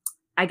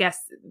 I guess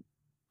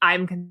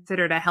I'm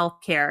considered a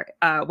healthcare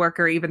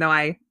worker, even though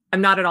I'm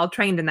not at all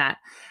trained in that.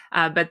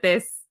 But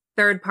this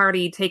third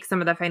party takes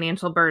some of the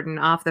financial burden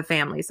off the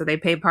family. So they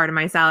pay part of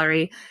my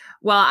salary.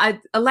 Well,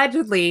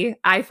 allegedly,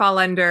 I fall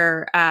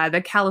under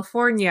the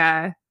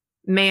California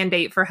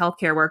mandate for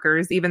healthcare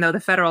workers, even though the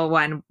federal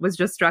one was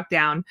just struck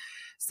down.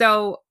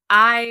 So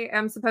I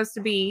am supposed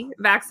to be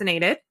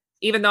vaccinated,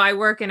 even though I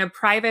work in a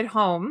private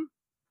home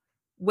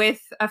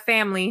with a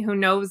family who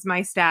knows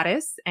my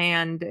status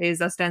and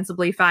is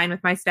ostensibly fine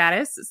with my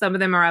status. Some of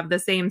them are of the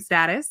same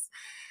status.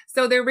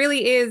 So there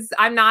really is,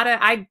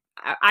 I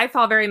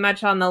fall very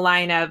much on the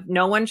line of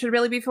no one should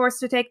really be forced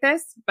to take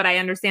this, but I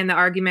understand the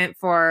argument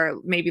for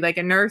maybe like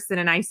a nurse in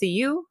an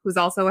ICU who's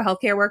also a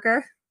healthcare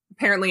worker.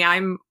 Apparently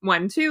I'm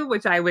one too,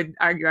 which I would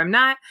argue I'm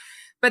not.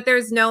 But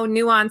there's no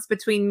nuance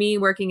between me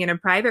working in a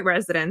private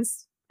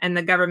residence and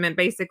the government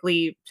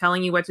basically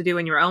telling you what to do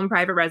in your own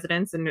private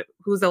residence and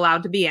who's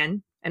allowed to be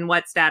in and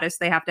what status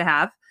they have to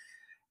have,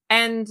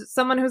 and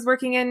someone who's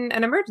working in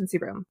an emergency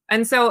room.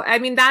 And so, I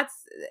mean,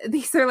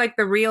 these are like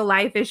the real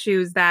life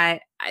issues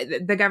that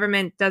the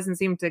government doesn't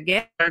seem to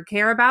get or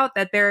care about,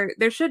 that there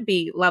should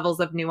be levels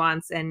of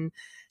nuance and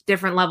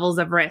different levels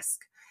of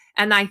risk.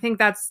 And I think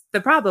that's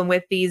the problem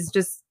with these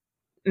just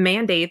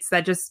mandates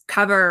that just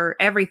cover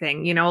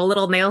everything. A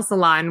little nail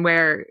salon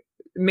where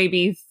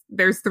maybe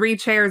there's 3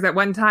 chairs at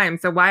one time.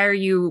 So why are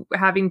you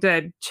having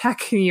to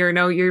check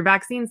your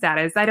vaccine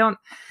status?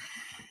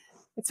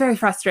 It's very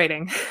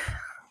frustrating.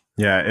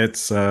 Yeah,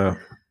 it's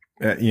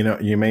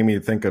you made me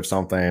think of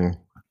something,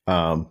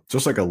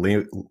 just like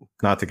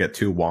not to get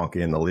too wonky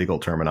in the legal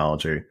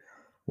terminology.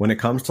 When it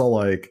comes to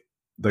like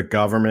the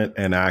government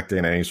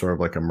enacting any sort of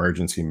like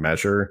emergency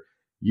measure,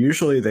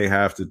 usually they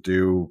have to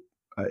do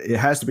it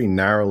has to be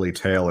narrowly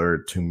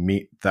tailored to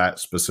meet that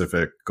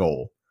specific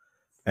goal.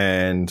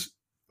 And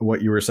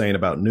what you were saying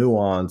about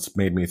nuance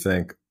made me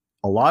think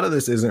a lot of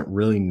this isn't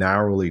really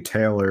narrowly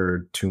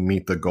tailored to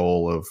meet the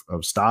goal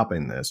of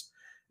stopping this.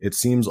 It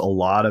seems a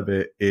lot of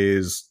it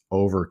is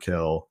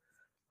overkill.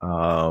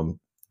 And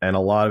a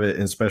lot of it,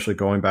 especially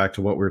going back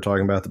to what we were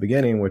talking about at the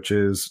beginning, which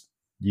is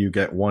you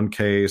get one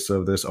case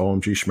of this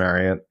OMG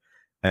schmariant,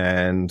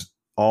 and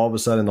all of a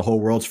sudden the whole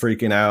world's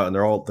freaking out, and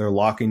they're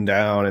locking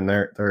down, and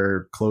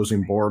they're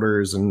closing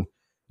borders, and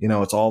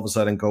it's all of a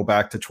sudden go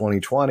back to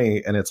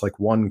 2020, and it's like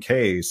one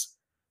case.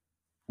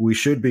 We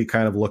should be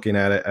kind of looking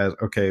at it as,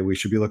 okay, we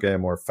should be looking at it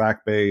more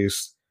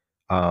fact-based,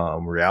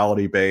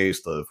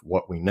 reality-based of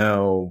what we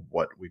know,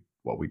 what we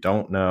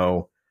don't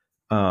know.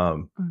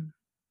 And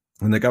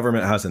the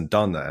government hasn't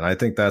done that. And I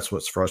think that's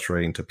what's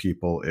frustrating to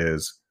people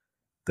is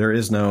there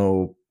is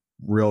no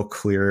real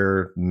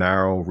clear,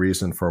 narrow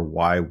reason for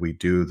why we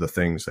do the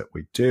things that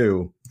we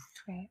do.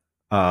 Right.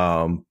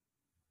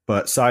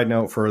 But side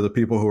note for the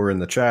people who are in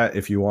the chat,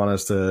 if you want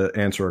us to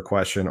answer a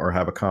question or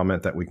have a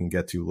comment that we can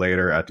get to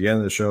later at the end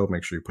of the show,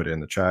 make sure you put it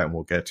in the chat and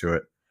we'll get to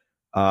it.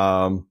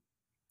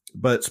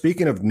 But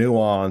speaking of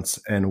nuance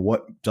and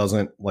what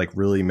doesn't like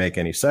really make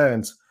any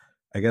sense,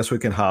 I guess we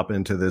can hop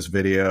into this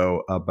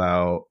video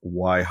about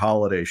why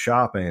holiday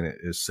shopping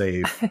is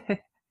safe.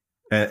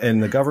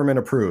 and the government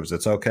approves.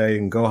 It's okay. You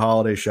can go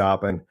holiday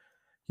shopping,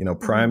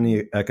 prime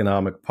the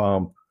economic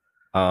pump.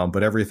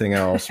 But everything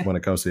else, when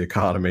it comes to the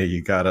economy,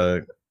 you got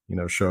to,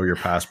 show your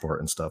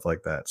passport and stuff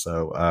like that.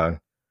 So I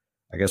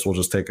guess we'll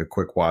just take a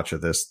quick watch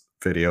of this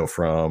video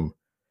from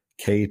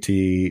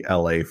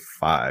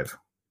KTLA5.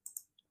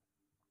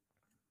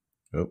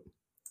 Oh.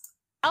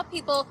 How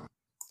people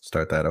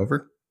start that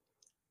over.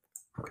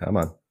 Come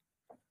on.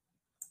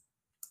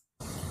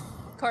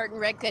 Court and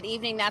Rick, good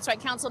evening. That's right.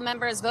 Council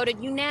members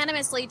voted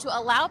unanimously to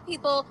allow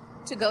people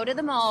to go to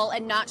the mall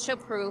and not show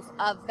proof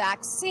of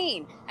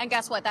vaccine. And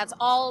guess what? That's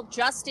all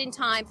just in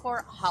time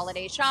for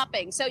holiday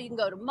shopping. So you can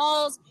go to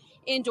malls,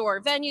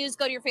 indoor venues,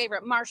 go to your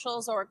favorite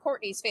Marshalls or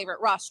Courtney's favorite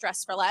Ross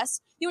Dress for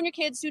Less. You and your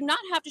kids do not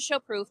have to show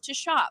proof to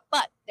shop,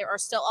 but there are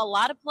still a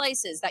lot of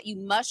places that you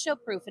must show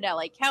proof in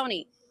LA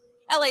County.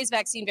 LA's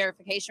vaccine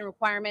verification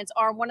requirements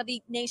are one of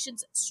the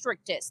nation's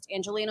strictest.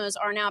 Angelinos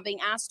are now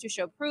being asked to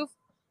show proof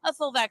of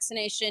full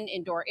vaccination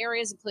indoor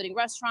areas, including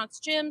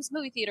restaurants, gyms,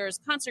 movie theaters,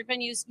 concert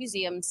venues,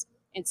 museums,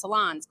 and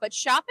salons. But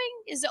shopping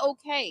is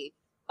okay.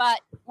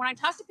 But when I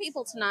talk to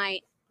people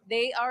tonight,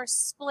 they are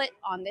split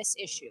on this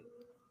issue.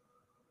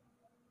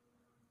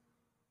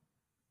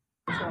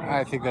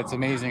 I think that's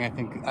amazing.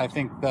 I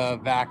think the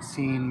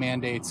vaccine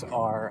mandates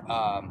are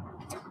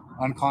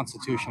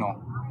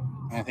unconstitutional.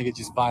 And I think it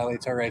just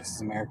violates our rights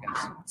as Americans.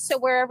 So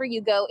wherever you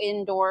go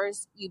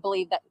indoors, you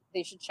believe that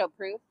they should show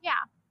proof? Yeah.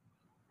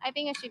 I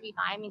think it should be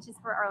fine. I mean,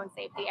 just for our own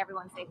safety,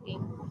 everyone's safety.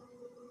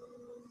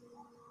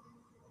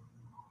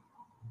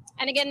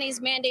 And again, these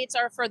mandates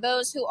are for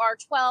those who are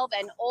 12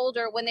 and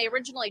older. When they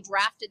originally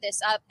drafted this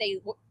up,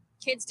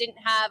 kids didn't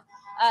have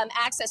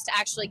access to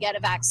actually get a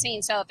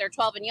vaccine. So if they're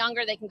 12 and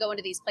younger, they can go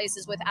into these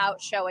places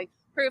without showing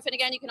proof. And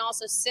again, you can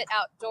also sit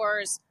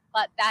outdoors.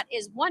 But that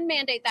is one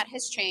mandate that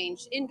has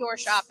changed. Indoor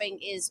shopping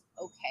is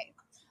okay.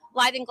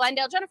 Live in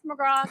Glendale, Jennifer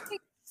McGraw.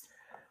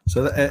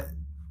 So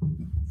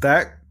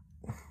that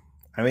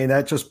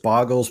just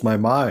boggles my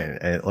mind.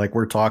 And like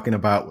we're talking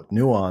about with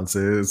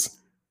nuances,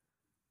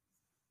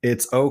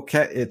 it's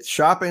okay.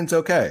 Shopping's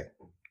okay.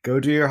 Go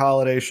do your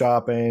holiday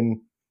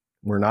shopping.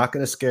 We're not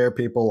going to scare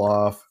people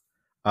off.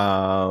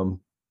 You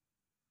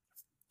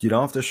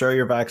don't have to show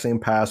your vaccine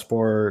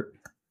passport.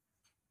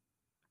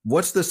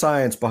 What's the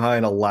science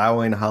behind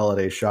allowing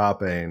holiday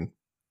shopping,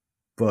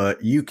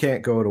 but you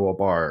can't go to a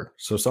bar?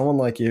 So someone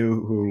like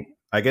you, who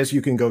I guess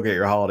you can go get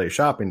your holiday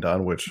shopping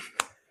done, which,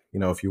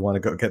 if you want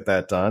to go get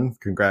that done,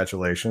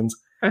 congratulations.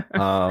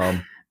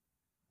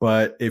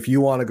 But if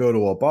you want to go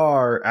to a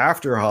bar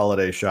after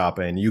holiday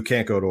shopping, you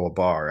can't go to a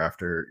bar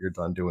after you're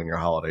done doing your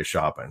holiday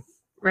shopping.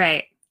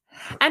 Right.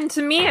 And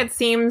to me, it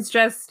seems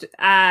just,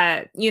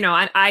 I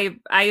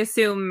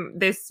assume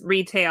this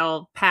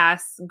retail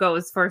pass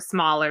goes for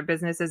smaller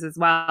businesses as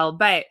well.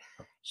 But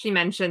she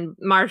mentioned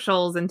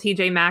Marshalls and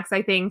TJ Maxx.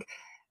 I think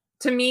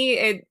to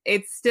me,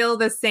 it's still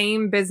the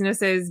same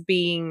businesses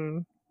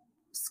being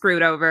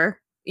screwed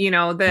over.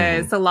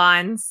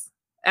 Salons.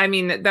 I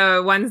mean,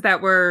 the ones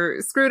that were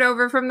screwed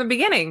over from the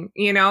beginning.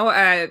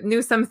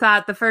 Newsom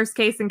thought the first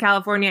case in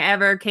California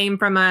ever came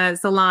from a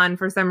salon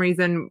for some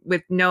reason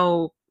with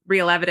no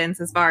real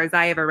evidence as far as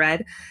I ever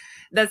read.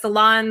 The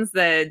salons,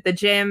 the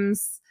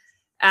gyms,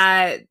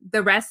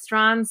 the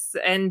restaurants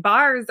and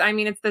bars, I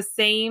mean, it's the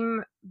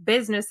same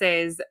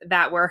businesses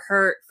that were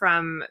hurt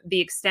from the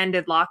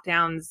extended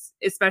lockdowns,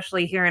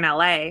 especially here in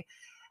LA.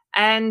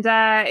 And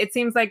it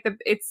seems like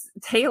it's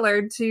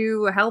tailored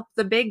to help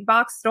the big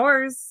box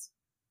stores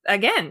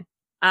again.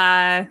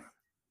 And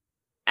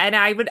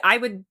I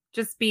would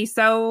just be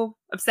so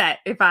upset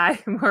if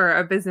I were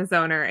a business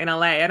owner in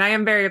LA. And I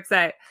am very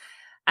upset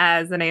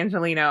as an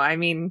Angelino. I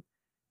mean,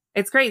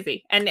 it's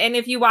crazy. And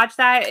if you watch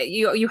that,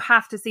 you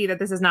have to see that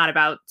this is not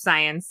about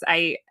science.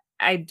 I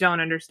don't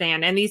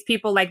understand. And these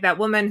people, like that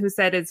woman who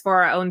said it's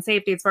for our own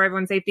safety, it's for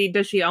everyone's safety.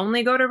 Does she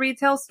only go to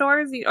retail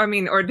stores? I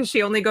mean, or does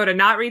she only go to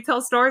not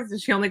retail stores?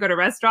 Does she only go to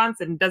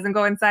restaurants and doesn't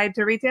go inside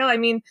to retail? I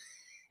mean,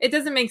 it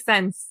doesn't make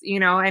sense,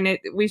 and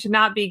we should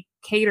not be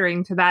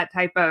catering to that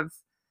type of,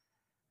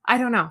 I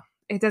don't know.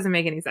 It doesn't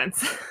make any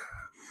sense.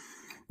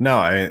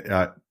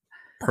 No,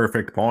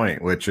 perfect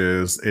point, which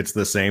is it's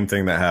the same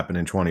thing that happened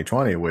in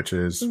 2020, which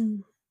is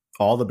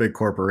all the big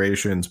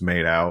corporations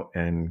made out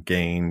and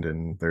gained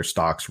and their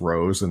stocks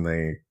rose, and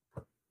they,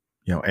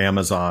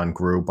 Amazon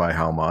grew by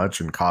how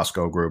much and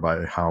Costco grew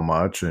by how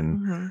much,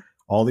 and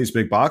all these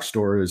big box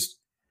stores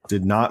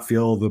did not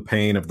feel the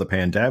pain of the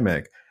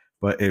pandemic.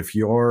 But if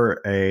you're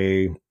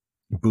a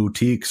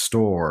boutique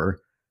store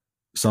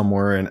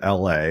somewhere in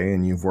LA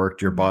and you've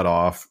worked your butt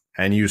off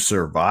and you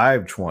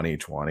survived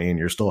 2020 and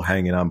you're still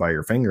hanging on by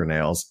your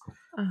fingernails,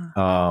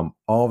 all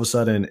of a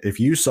sudden, if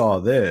you saw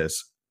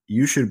this,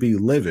 you should be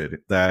livid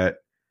that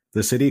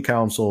the city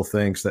council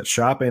thinks that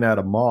shopping at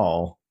a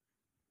mall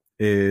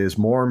is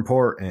more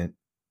important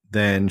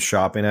than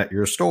shopping at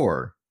your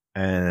store,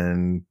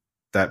 and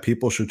that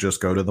people should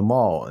just go to the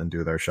mall and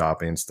do their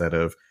shopping instead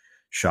of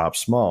shop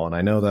small. And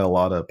I know that a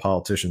lot of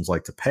politicians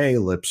like to pay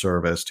lip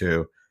service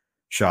to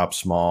shop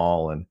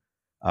small, and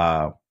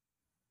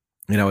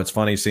it's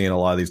funny seeing a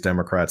lot of these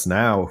Democrats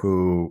now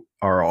who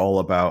are all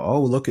about,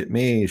 oh, look at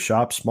me,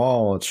 shop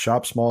small. It's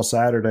Shop Small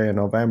Saturday in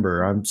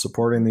November. I'm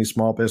supporting these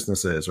small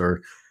businesses.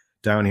 Or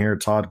down here,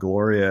 Todd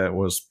Gloria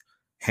was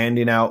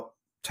handing out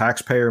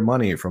taxpayer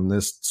money from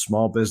this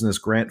small business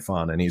grant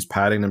fund, and he's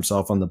patting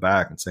himself on the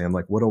back and saying,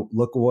 like,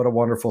 look what a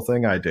wonderful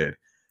thing I did.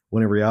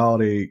 When in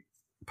reality,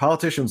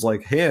 politicians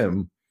like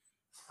him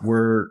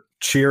were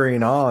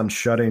cheering on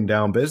shutting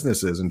down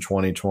businesses in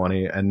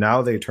 2020, and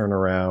now they turn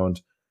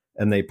around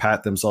and they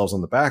pat themselves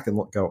on the back and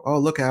go, oh,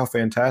 look how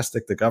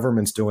fantastic the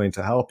government's doing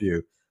to help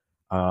you.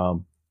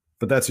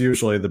 But that's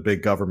usually the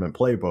big government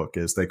playbook,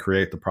 is they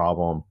create the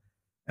problem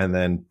and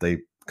then they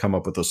come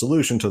up with a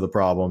solution to the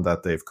problem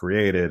that they've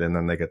created, and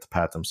then they get to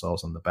pat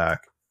themselves on the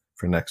back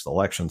for next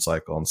election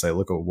cycle and say,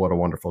 look at what a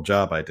wonderful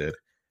job I did.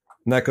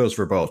 And that goes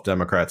for both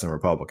Democrats and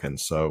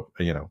Republicans. So,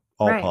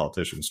 all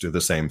politicians do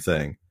the same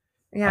thing.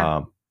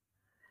 Yeah.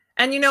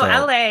 And,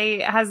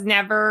 LA has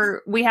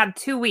we had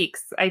 2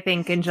 weeks, I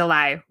think, in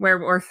July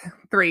or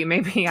 3,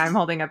 maybe I'm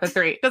holding up a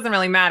 3. It doesn't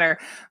really matter.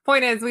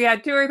 Point is, we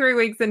had 2 or 3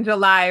 weeks in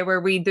July where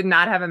we did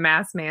not have a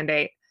mask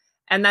mandate.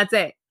 And that's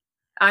it.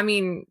 I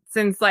mean,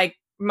 since like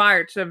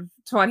March of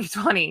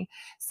 2020.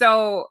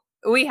 So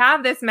we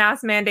have this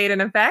mask mandate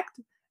in effect.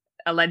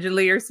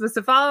 Allegedly, you're supposed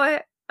to follow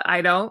it.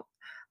 I don't.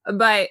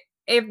 But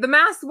if the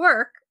masks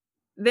work,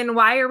 then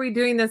why are we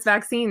doing this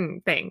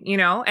vaccine thing,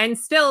 And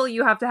still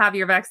you have to have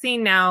your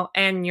vaccine now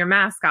and your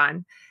mask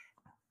on.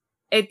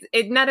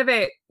 None of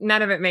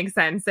it makes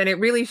sense. And it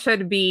really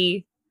should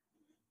be,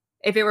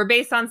 if it were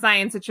based on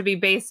science, it should be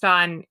based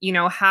on,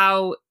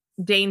 how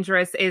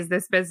dangerous is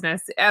this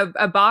business?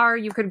 A bar,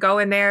 you could go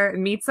in there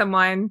and meet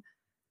someone,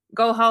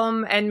 go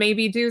home and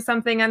maybe do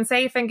something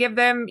unsafe and give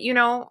them,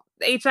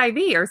 HIV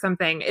or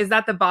something. Is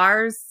that the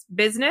bar's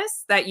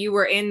business that you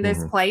were in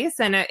this place?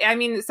 And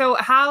so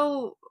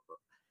how,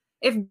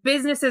 if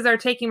businesses are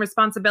taking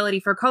responsibility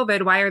for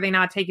COVID, why are they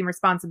not taking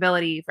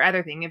responsibility for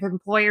other things? If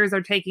employers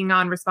are taking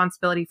on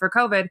responsibility for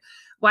COVID,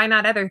 why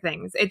not other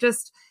things? It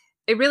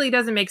really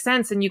doesn't make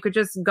sense. And you could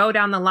just go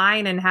down the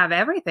line and have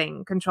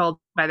everything controlled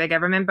by the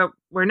government, but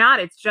we're not.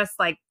 It's just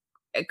like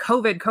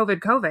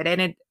COVID.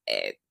 And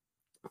it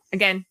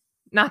again,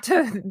 not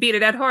to beat a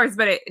dead horse,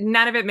 but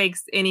none of it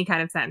makes any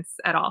kind of sense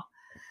at all.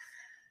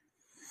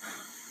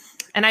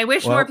 And I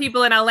wish more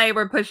people in LA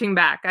were pushing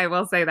back. I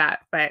will say that,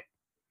 but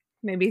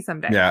maybe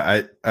someday.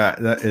 Yeah,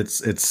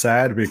 it's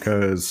sad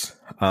because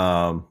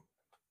I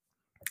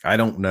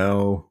don't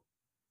know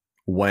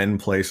when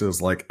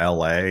places like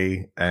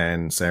LA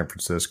and San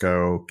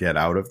Francisco get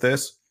out of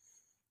this,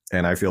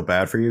 and I feel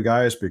bad for you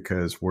guys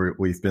because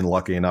we've been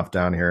lucky enough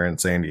down here in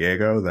San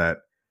Diego that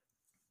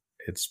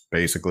it's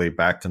basically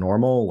back to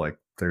normal. Like,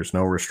 there's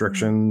no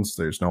restrictions,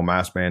 there's no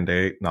mask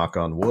mandate. Knock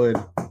on wood.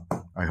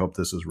 I hope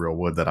this is real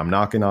wood that I'm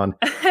knocking on.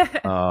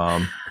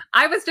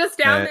 I was just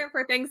down there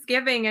for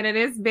Thanksgiving, and it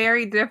is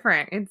very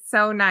different. It's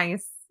so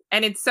nice.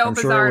 And it's so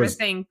bizarre to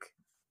think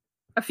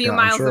a few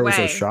miles away. It was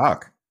a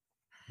shock.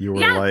 You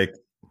were like,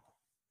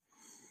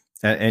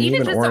 and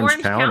even just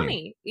Orange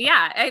County.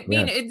 Yeah. I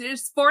mean, it's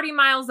just 40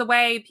 miles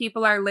away.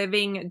 People are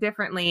living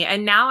differently.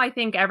 And now I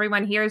think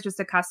everyone here is just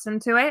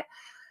accustomed to it.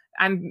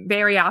 I'm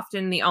very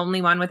often the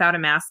only one without a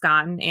mask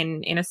on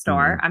in a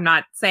store. I'm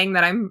not saying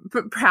that I'm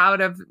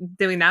proud of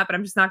doing that, but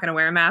I'm just not going to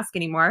wear a mask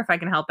anymore if I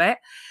can help it.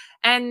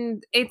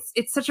 And it's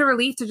such a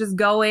relief to just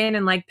go in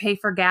and like pay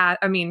for gas.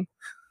 I mean,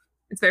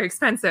 it's very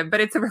expensive, but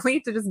it's a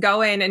relief to just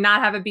go in and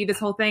not have it be this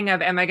whole thing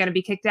of, am I going to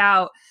be kicked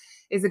out?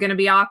 Is it going to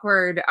be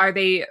awkward? Are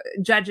they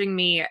judging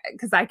me?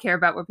 Because I care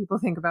about what people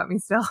think about me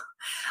still.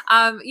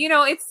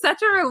 It's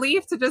such a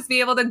relief to just be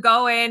able to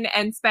go in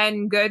and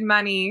spend good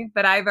money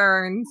that I've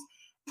earned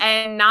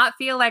and not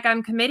feel like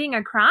I'm committing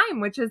a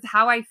crime, which is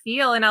how I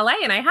feel in LA.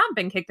 And I have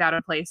been kicked out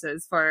of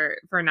places for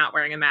not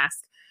wearing a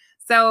mask.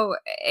 So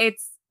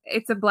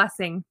it's a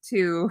blessing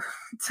to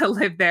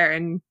live there.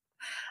 And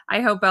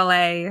I hope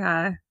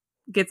LA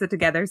gets it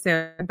together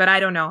soon. But I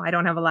don't know. I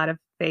don't have a lot of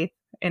faith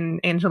in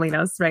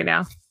Angelenos right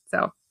now.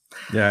 So,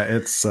 yeah,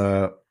 it's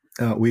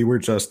we were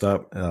just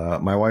up.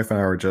 My wife and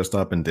I were just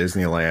up in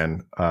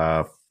Disneyland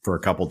for a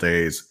couple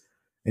days,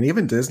 and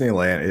even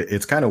Disneyland,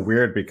 it's kind of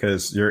weird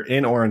because you're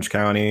in Orange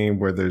County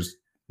where there's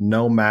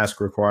no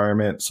mask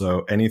requirement.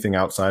 So anything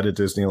outside of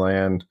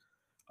Disneyland,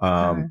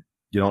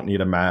 you don't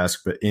need a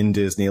mask. But in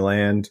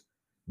Disneyland,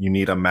 you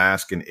need a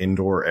mask in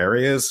indoor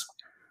areas.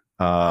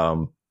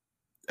 And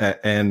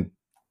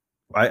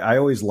I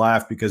always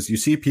laugh because you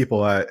see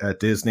people at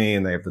Disney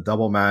and they have the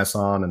double mask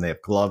on and they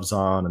have gloves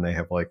on and they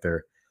have like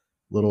their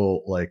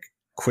little like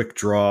quick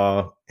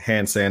draw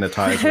hand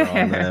sanitizer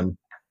on them.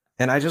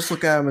 And I just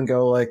look at them and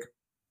go like,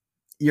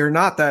 you're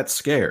not that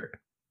scared.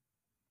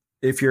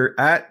 If you're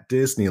at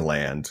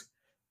Disneyland,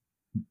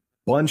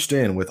 bunched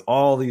in with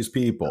all these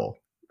people,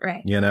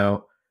 right?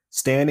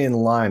 Standing in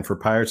line for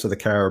Pirates of the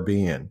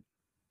Caribbean,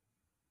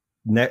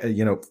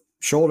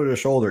 shoulder to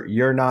shoulder,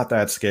 you're not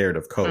that scared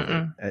of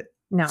COVID.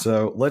 No.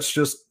 So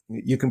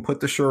you can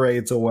put the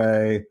charades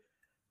away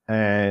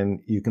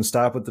and you can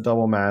stop with the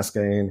double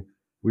masking.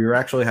 We were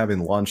actually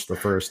having lunch the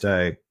first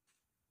day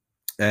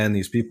and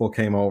these people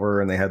came over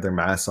and they had their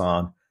masks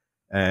on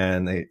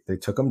and they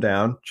took them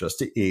down just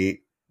to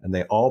eat and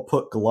they all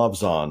put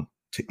gloves on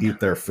to eat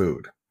their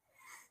food.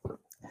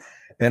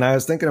 And I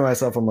was thinking to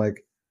myself, I'm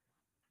like,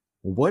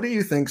 what do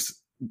you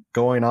think's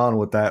going on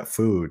with that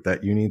food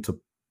that you need to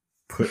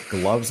put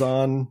gloves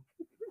on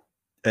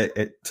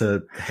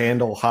to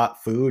handle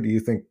hot food? Do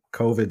you think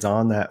COVID's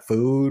on that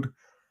food?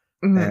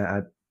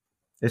 And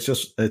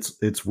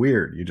it's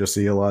weird. You just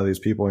see a lot of these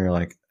people and you're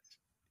like,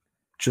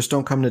 just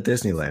don't come to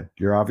Disneyland.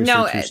 You're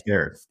obviously too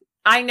scared.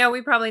 I know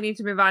we probably need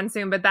to move on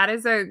soon, but that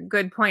is a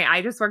good point.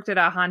 I just worked at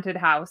a haunted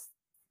house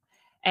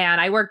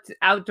and I worked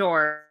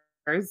outdoors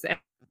and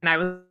I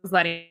was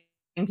letting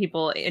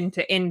people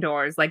into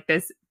indoors, like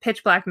this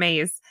pitch black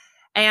maze.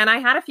 And I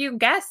had a few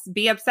guests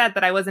be upset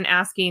that I wasn't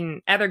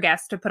asking other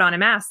guests to put on a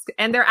mask.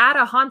 And they're at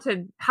a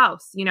haunted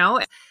house,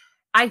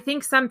 I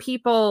think some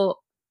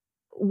people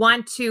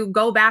want to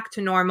go back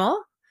to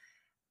normal,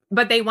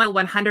 but they want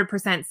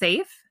 100%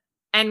 safe.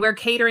 And we're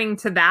catering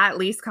to that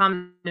least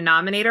common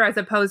denominator as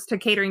opposed to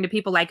catering to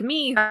people like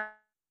me who are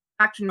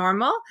back to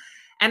normal.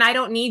 And I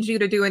don't need you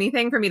to do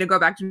anything for me to go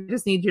back to,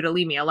 just need you to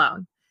leave me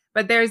alone.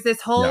 But there's this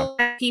whole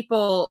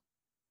people,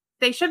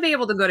 they should be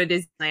able to go to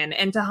Disneyland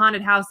and to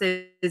haunted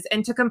houses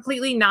and to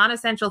completely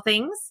non-essential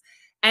things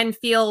and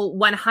feel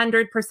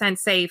 100%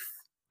 safe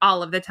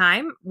all of the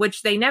time,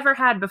 which they never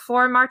had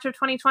before March of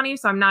 2020.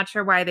 So I'm not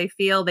sure why they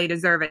feel they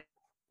deserve it.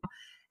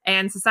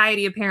 And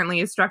society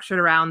apparently is structured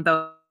around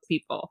those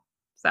people.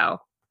 So.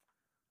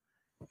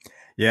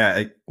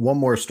 Yeah. One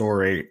more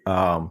story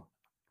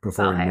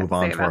before we move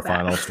on to our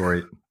final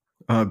story.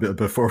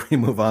 Before we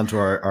move on to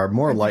our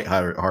more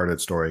lighthearted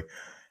story.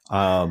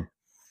 I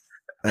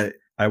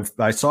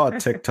saw a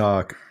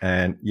TikTok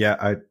and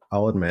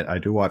I'll admit I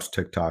do watch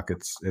TikTok.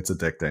 It's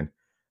addicting.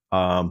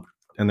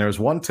 And there's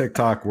one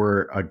TikTok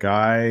where a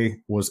guy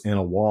was in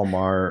a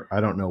Walmart.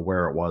 I don't know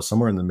where it was,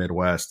 somewhere in the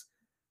Midwest,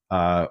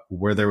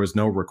 where there was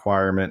no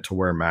requirement to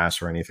wear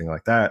masks or anything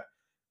like that.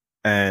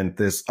 And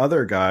this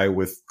other guy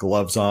with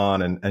gloves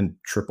on and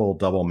triple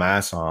double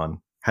masks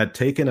on had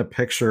taken a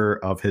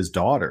picture of his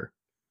daughter,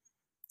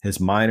 his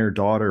minor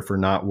daughter, for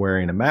not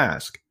wearing a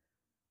mask.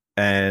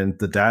 And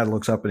the dad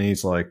looks up and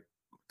he's like,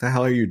 "What the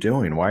hell are you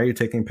doing? Why are you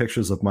taking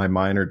pictures of my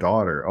minor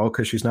daughter?" "Oh,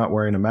 because she's not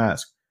wearing a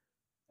mask."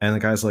 And the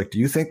guy's like, "Do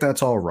you think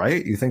that's all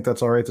right? You think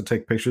that's all right to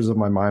take pictures of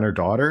my minor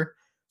daughter?"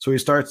 So he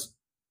starts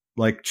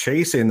like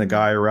chasing the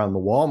guy around the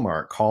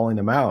Walmart, calling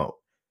him out,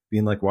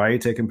 being like, "Why are you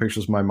taking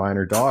pictures of my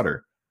minor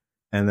daughter?"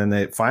 And then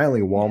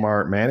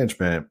Walmart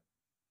management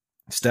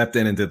stepped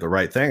in and did the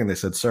right thing. And they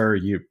said, "Sir,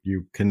 you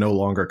can no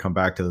longer come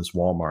back to this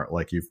Walmart.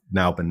 Like, you've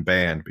now been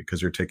banned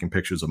because you're taking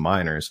pictures of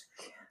minors."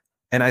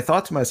 And I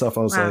thought to myself,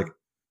 I was like,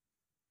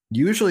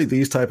 usually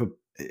these type of,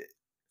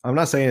 I'm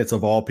not saying it's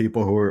of all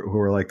people who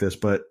are like this,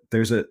 but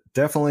there's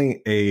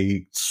definitely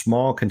a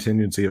small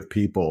contingency of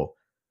people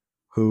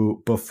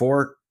who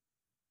before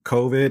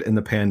COVID and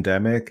the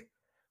pandemic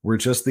were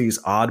just these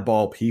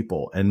oddball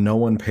people and no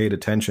one paid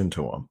attention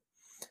to them.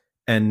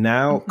 And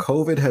now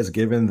COVID has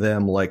given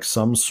them like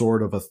some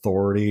sort of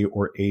authority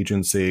or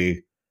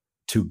agency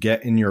to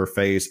get in your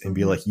face and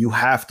be like, you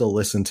have to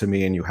listen to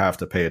me and you have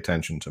to pay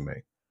attention to me.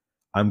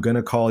 I'm going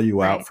to call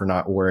you out for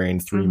not wearing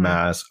 3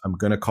 masks. I'm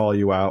going to call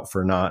you out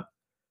for not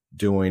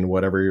doing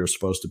whatever you're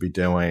supposed to be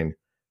doing.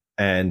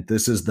 And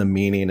this is the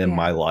meaning in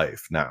my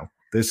life now.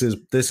 This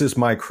is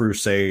my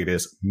crusade,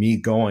 is me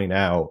going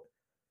out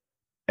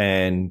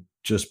and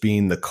just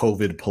being the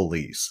COVID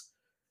police.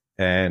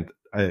 And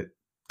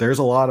there's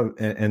a lot of,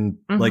 and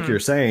like you're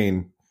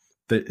saying,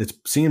 that it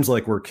seems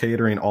like we're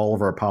catering all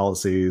of our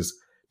policies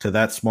to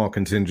that small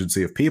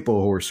contingency of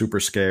people who are super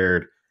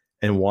scared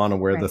and want to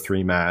wear the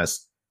 3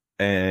 masks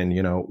and,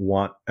 you know,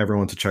 want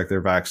everyone to check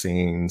their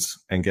vaccines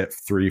and get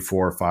 3,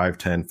 4, 5,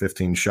 10,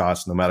 15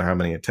 shots, no matter how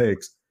many it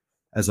takes,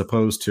 as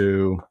opposed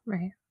to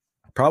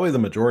probably the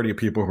majority of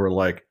people who are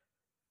like,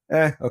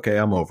 okay,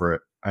 I'm over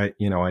it. I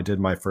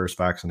did my first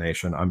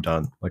vaccination. I'm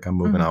done. Like, I'm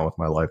moving on with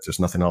my life. There's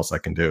nothing else I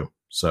can do.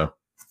 So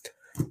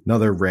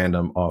another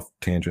random off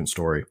tangent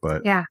story,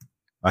 but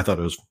I thought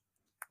it was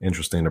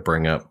interesting to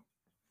bring up.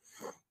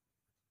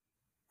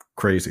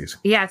 Crazies.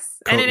 Yes.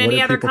 And in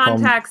any other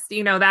context,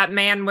 you know, that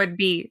man would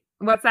be,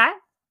 what's that?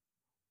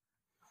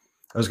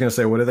 I was going to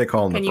say, what do they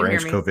call them? The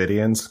branch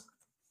Covidians?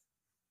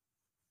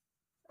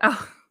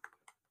 Oh,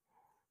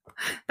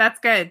 that's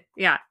good.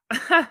 Yeah.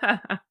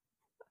 But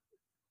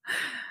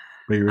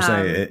you were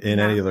saying in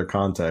any other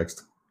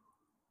context.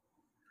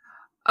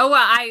 Oh,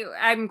 well,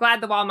 I'm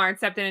glad the Walmart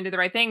stepped in and did the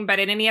right thing. But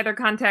in any other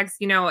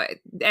context, you know,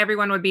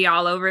 everyone would be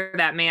all over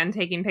that man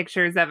taking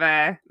pictures of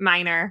a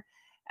minor.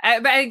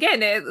 But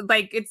again,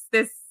 it's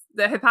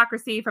the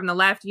hypocrisy from the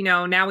left. You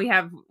know, now we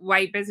have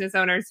white business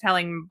owners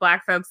telling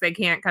Black folks they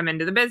can't come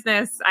into the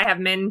business. I have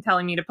men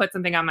telling me to put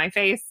something on my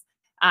face.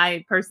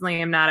 I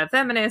personally am not a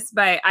feminist,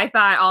 but I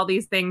thought all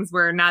these things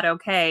were not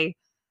okay.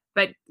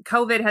 But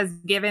COVID has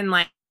given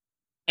like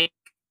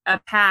a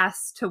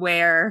pass to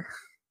where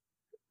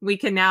we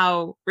can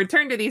now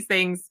return to these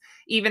things,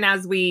 even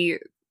as we,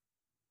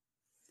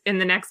 in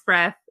the next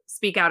breath,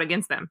 speak out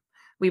against them.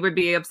 We would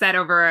be upset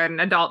over an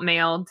adult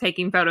male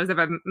taking photos of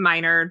a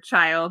minor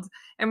child,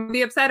 and we'd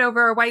be upset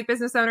over a white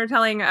business owner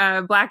telling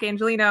a Black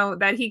Angelino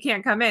that he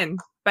can't come in.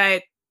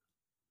 But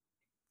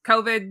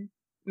COVID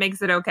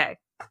makes it okay.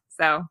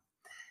 So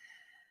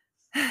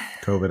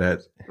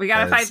COVID we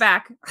got to fight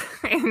back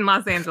in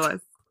Los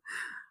Angeles.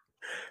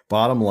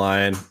 Bottom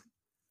line,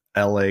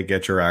 LA,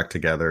 get your act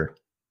together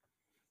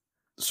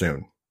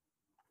soon.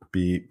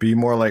 Be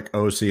more like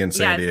OC and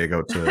San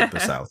Diego to the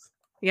south.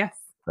 Yes.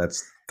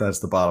 That's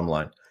the bottom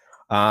line.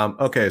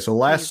 Okay, so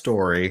last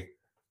story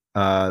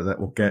that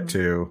we'll get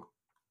to,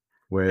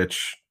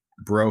 which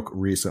broke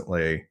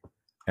recently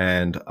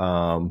and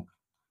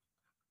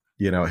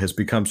has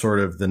become sort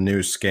of the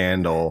new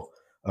scandal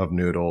of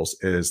Noodles,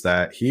 is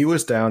that he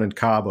was down in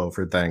Cabo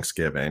for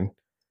Thanksgiving,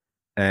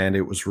 and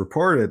it was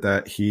reported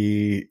that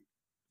he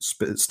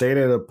stayed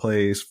at a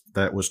place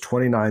that was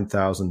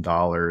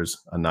 $29,000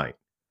 a night.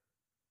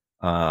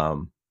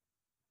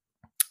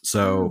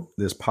 So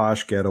this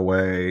posh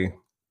getaway,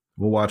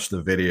 we'll watch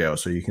the video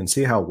so you can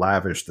see how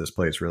lavish this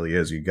place really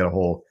is. You get a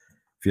whole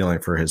feeling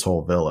for his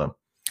whole villa.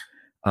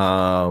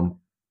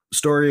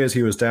 Story is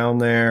he was down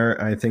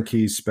there. I think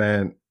he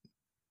spent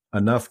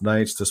enough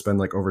nights to spend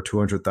like over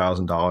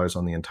 $200,000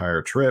 on the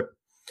entire trip.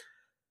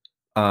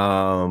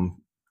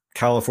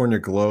 California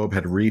Globe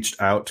had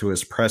reached out to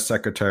his press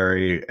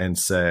secretary and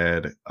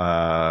said,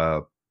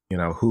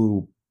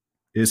 who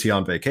is he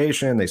on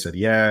vacation? They said,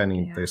 yeah.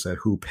 And they said,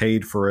 who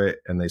paid for it?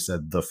 And they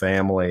said, the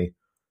family.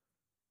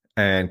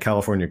 And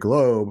California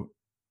Globe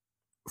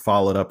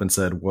followed up and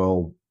said,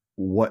 well,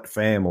 what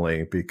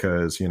family?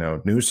 Because,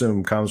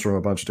 Newsom comes from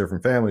a bunch of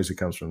different families. He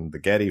comes from the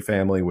Getty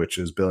family, which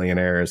is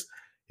billionaires.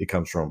 He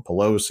comes from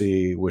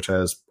Pelosi, which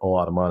has a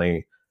lot of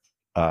money.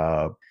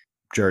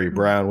 Jerry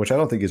Brown, which I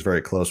don't think he's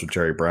very close with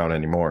Jerry Brown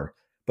anymore,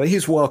 but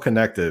he's well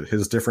connected.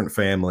 His different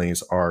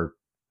families are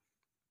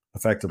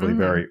effectively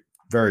very,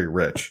 very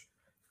rich.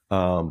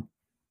 To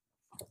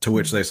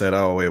which they said,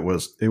 oh, it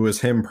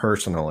was him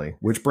personally,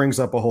 which brings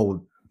up a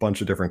whole bunch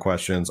of different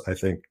questions I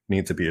think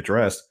need to be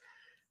addressed.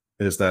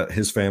 Is that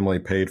his family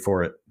paid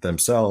for it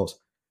themselves?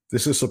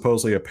 This is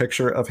supposedly a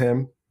picture of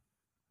him.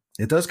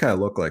 It does kind of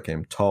look like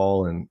him,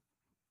 tall and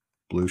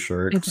blue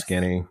shirt,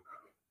 skinny. You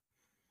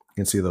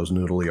can see those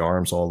noodly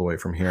arms all the way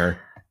from here.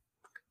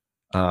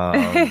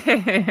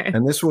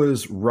 And this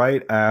was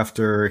right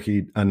after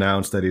he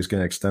announced that he's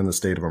going to extend the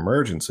state of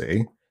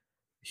emergency.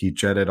 He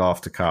jetted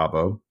off to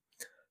Cabo.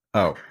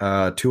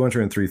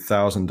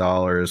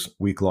 $203,000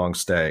 week-long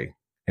stay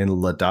in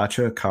La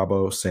Dacha,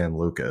 Cabo San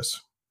Lucas.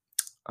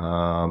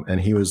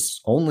 And he was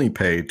only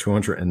paid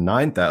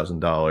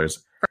 $209,000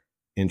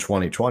 in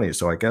 2020.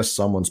 So I guess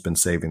someone's been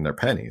saving their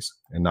pennies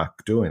and not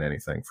doing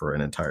anything for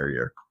an entire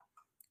year,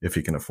 if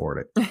he can afford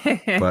it.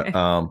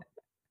 But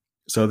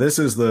so this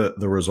is the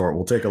resort.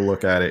 We'll take a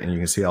look at it, and you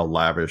can see how the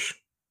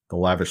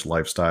lavish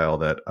lifestyle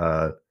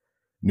that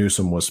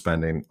Newsom was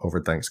spending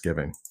over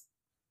Thanksgiving.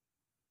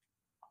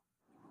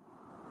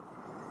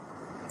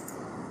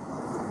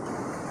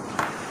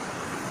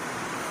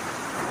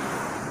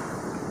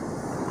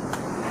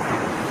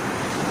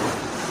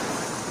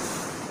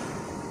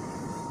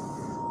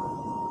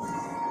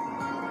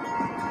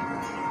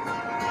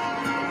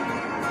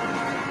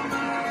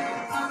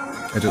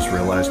 I just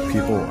realized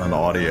people on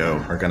audio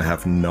are going to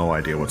have no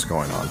idea what's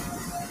going on.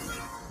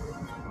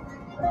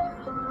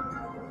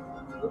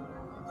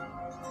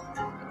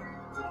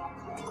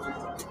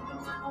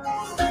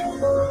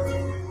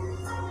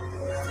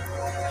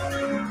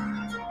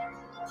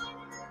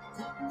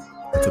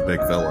 It's a big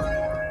villa.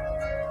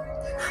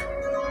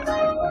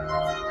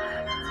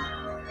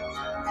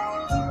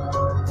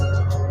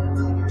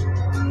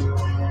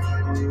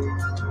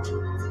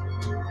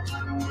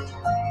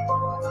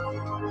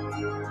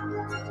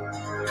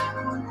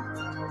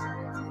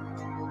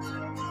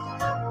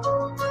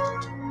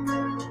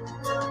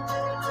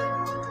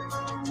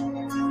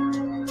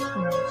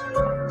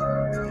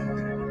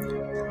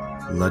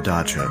 La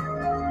Dacha.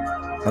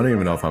 I don't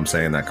even know if I'm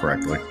saying that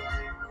correctly.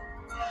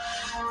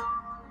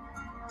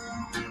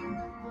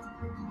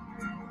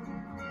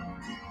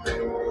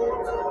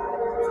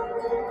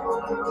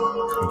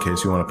 In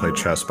case you want to play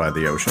chess by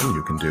the ocean,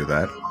 you can do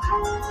that.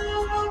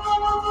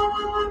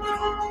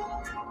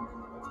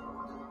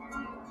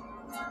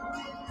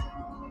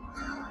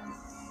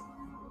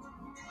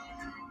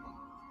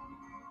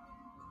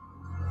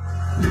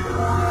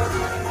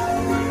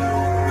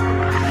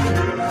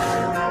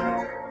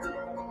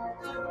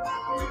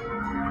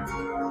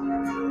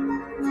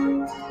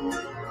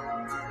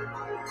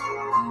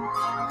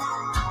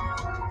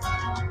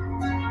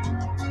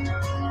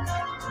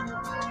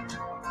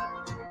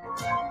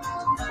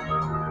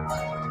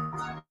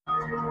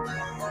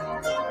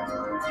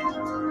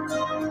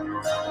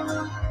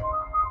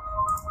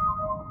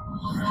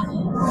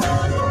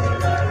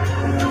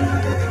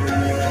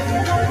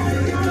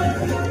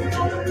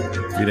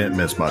 You didn't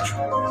miss much.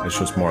 It's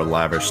just more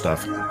lavish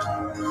stuff.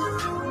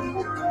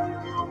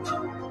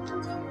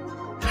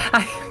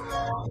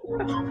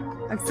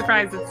 I'm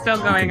surprised it's still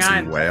going you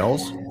can on. See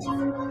whales?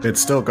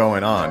 It's still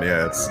going on.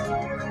 Yeah, it's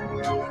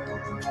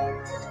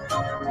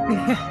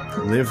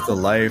live the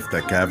life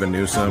that Gavin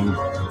Newsom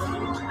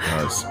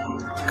does.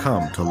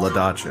 Come to La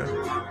Dacha.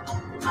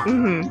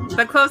 Mm-hmm.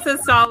 The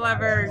closest I'll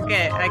ever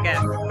get, I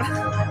guess.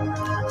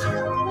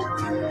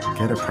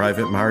 Get a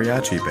private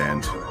mariachi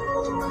band.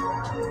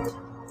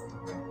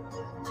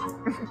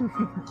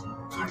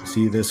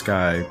 See this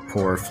guy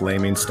pour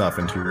flaming stuff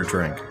into your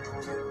drink.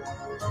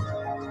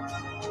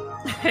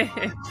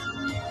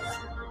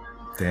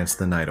 Dance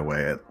the night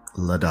away at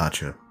La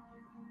Dacha.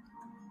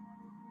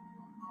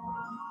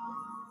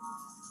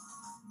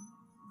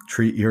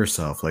 Treat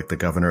yourself like the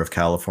governor of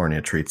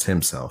California treats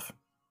himself.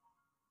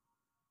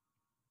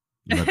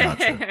 La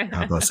Dacha,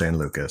 Cabo San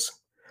Lucas.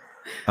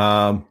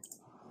 Wow.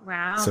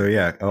 So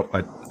yeah,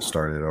 I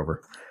started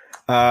over.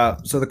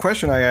 So the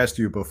question I asked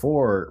you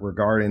before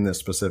regarding this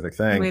specific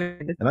thing,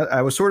 and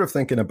I was sort of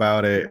thinking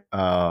about it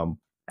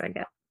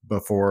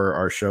before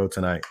our show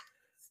tonight.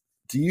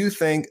 Do you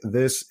think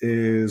this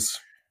is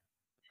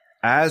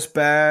as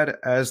bad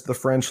as the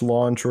French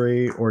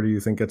Laundry, or do you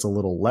think it's a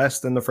little less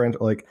than the French?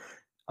 Like,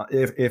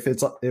 if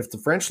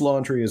the French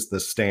Laundry is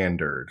the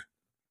standard,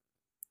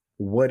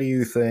 what do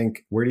you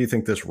think? Where do you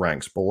think this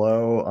ranks?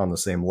 Below, on the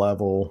same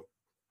level?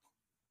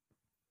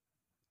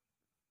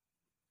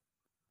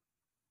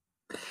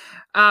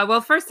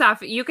 Well, first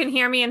off, you can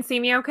hear me and see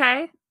me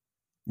okay?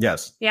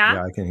 Yes. Yeah?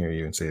 Yeah, I can hear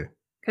you and see you.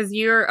 Because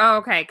you're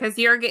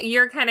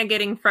kind of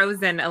getting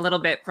frozen a little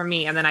bit for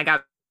me, and then I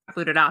got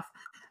booted off.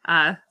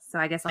 So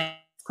I guess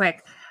it's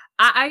quick.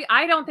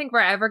 I don't think we're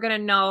ever gonna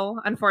know,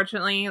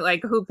 unfortunately,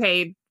 like who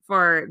paid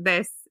for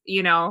this,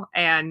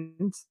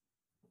 and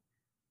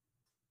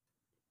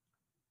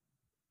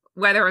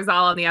whether it was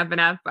all on the up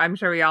and up. I'm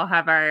sure we all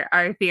have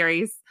our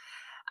theories.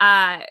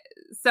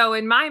 So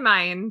in my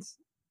mind,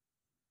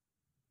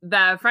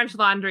 the French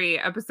Laundry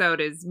episode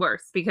is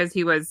worse because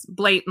he was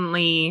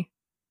blatantly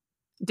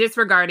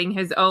disregarding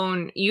his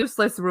own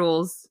useless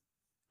rules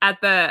at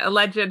the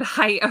alleged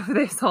height of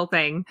this whole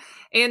thing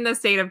in the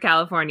state of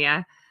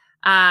California.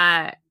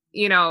 I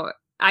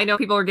know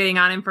people were getting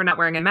on him for not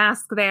wearing a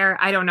mask there.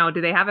 I don't know.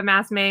 Do they have a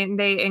mask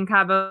mandate in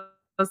Cabo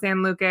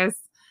San Lucas?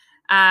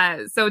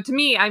 So to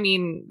me, I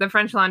mean, the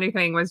French Laundry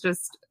thing was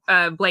just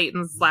a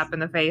blatant slap in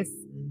the face.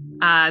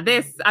 I'm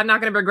not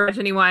going to begrudge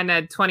anyone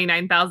a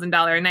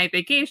 $29,000 a night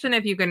vacation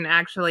if you can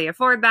actually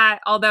afford that.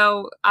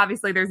 Although,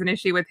 obviously, there's an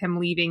issue with him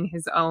leaving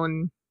his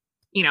own,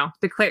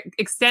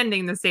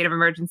 extending the state of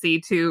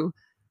emergency to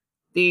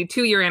the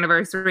 2-year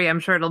anniversary. I'm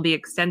sure it'll be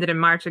extended in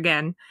March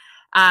again.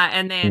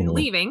 And then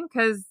leaving,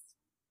 because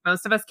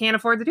most of us can't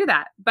afford to do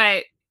that.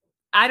 But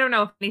I don't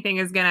know if anything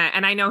is going to,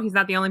 and I know he's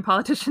not the only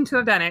politician to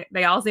have done it.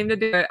 They all seem to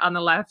do it on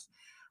the left.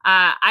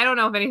 I don't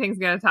know if anything's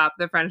going to top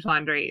the French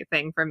Laundry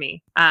thing for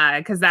me,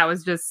 because that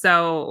was just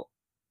so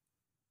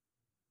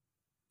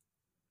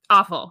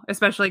awful,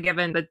 especially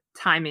given the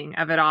timing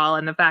of it all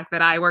and the fact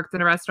that I worked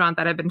in a restaurant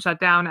that had been shut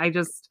down.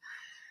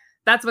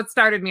 That's what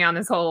started me on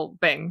this whole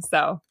thing.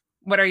 So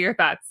what are your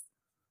thoughts?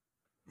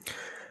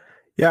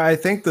 Yeah, I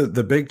think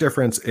the big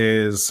difference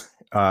is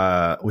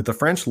with the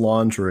French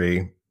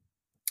Laundry,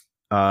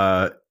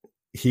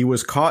 he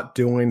was caught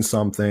doing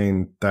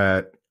something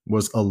that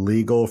was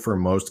illegal for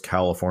most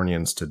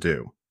Californians to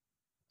do.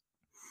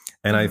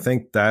 And I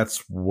think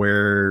that's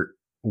where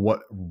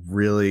what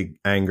really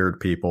angered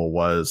people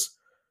was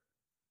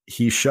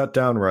he shut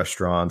down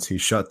restaurants. He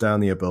shut down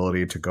the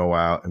ability to go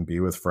out and be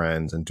with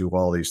friends and do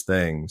all these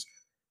things.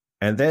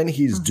 And then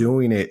he's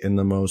doing it in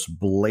the most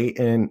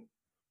blatant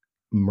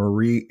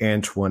Marie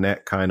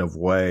Antoinette kind of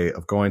way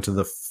of going to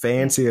the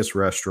fanciest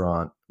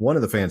restaurant, one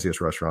of the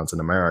fanciest restaurants in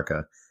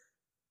America,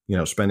 you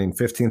know, spending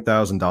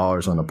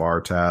 $15,000 on a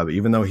bar tab,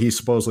 even though he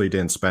supposedly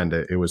didn't spend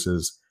it. It was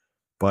his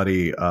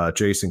buddy,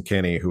 Jason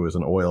Kinney, who is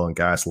an oil and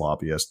gas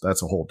lobbyist.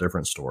 That's a whole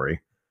different story.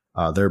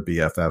 They're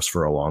BFFs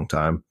for a long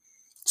time.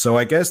 So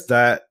I guess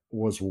that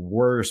was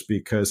worse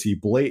because he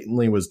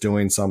blatantly was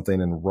doing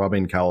something and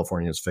rubbing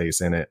California's face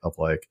in it of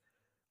like,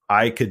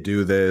 I could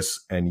do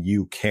this and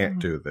you can't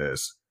do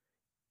this.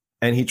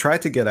 And he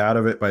tried to get out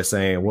of it by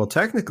saying, well,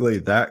 technically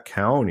that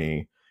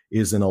county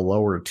is in a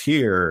lower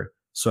tier,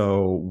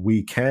 so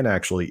we can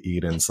actually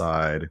eat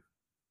inside.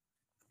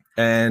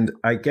 And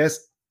I guess,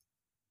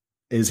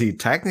 is he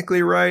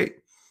technically right?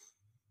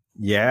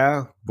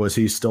 Yeah. Was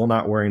he still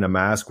not wearing a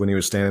mask when he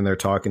was standing there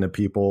talking to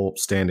people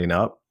standing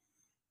up?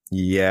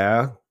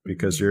 Yeah,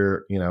 because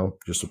you're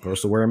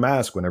supposed to wear a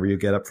mask whenever you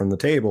get up from the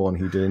table, and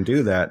he didn't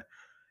do that.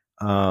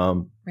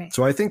 Right.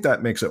 So I think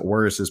that makes it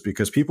worse, is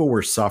because people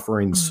were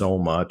suffering so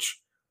much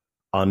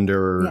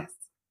under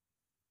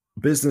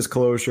business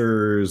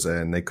closures,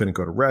 and they couldn't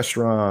go to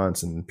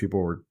restaurants, and people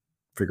were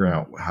figuring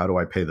out, how do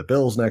I pay the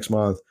bills next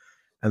month?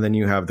 And then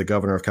you have the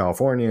governor of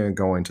California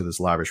going to this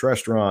lavish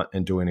restaurant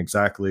and doing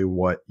exactly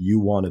what you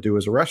want to do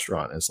as a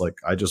restaurant. It's like,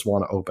 I just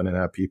want to open and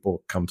have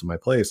people come to my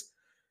place.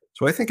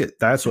 So I think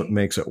that's what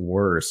makes it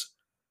worse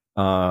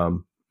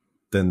than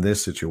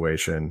this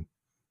situation.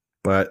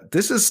 But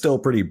this is still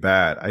pretty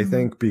bad, I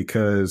think,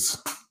 because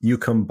you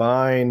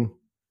combine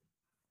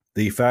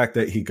the fact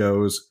that he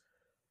goes,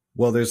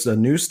 well, there's a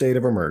new state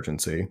of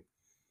emergency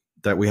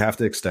that we have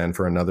to extend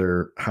for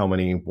another how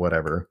many,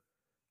 whatever.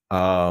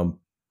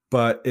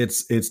 But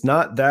it's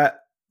not that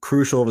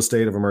crucial of a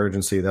state of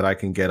emergency that I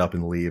can get up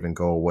and leave and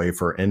go away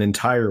for an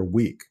entire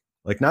week.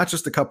 Like, not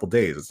just a couple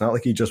days. It's not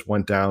like he just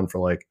went down for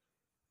like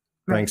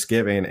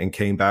Thanksgiving and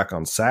came back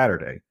on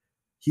Saturday.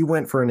 He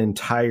went for an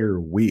entire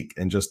week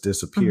and just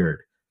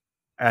disappeared.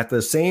 At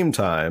the same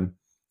time,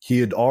 he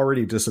had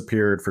already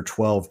disappeared for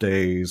 12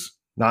 days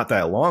not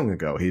that long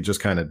ago. He just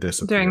kind of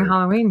disappeared. During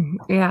Halloween.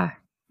 Yeah.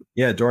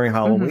 Yeah. During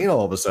Halloween,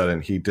 all of a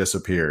sudden he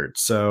disappeared.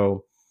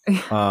 So he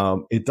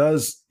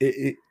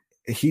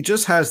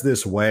just has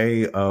this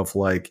way of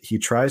like, he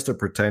tries to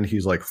pretend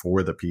he's like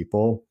for the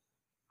people.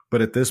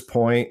 But at this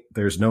point,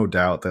 there's no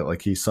doubt that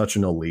like he's such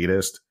an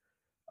elitist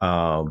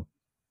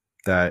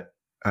that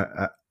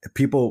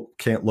people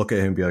can't look at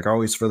him and be like, oh,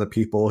 he's for the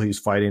people, he's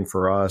fighting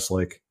for us.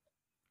 Like,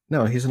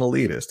 no, he's an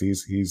elitist.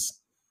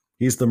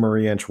 He's the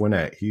Marie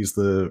Antoinette. He's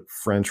the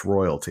French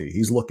royalty.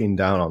 He's looking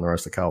down on the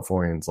rest of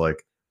Californians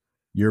like,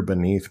 you're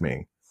beneath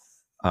me.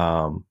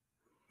 But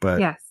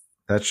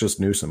that's just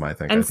Newsom, I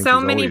think. And I think so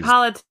many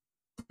politicians,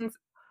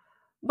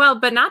 well,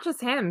 but not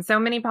just him. So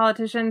many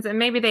politicians, and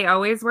maybe they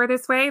always were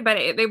this way, but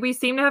we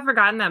seem to have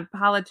forgotten that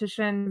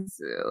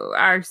politicians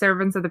are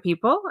servants of the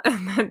people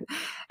and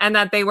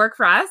that they work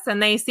for us.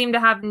 And they seem to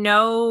have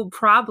no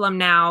problem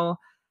now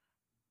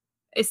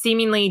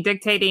seemingly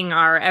dictating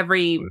our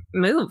every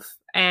move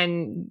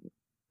and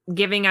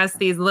giving us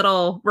these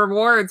little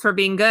rewards for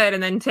being good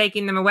and then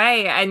taking them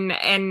away.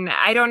 And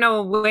I don't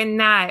know when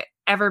that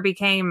ever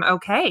became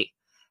okay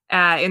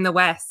in the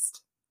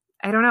West.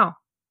 I don't know.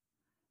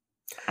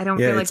 I don't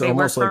feel like it's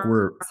almost like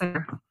we're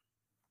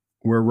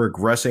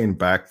regressing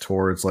back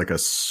towards like a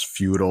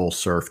feudal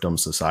serfdom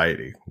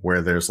society where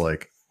there's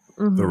like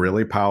the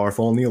really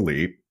powerful and the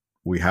elite.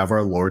 We have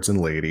our lords and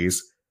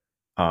ladies.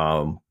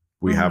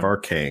 We have our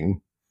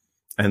king,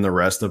 and the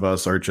rest of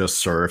us are just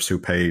serfs who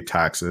pay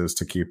taxes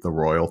to keep the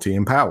royalty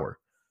in power.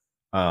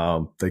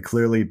 They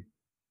clearly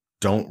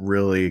don't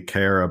really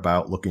care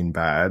about looking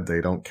bad.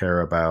 They don't care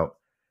about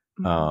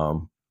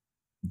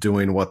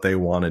doing what they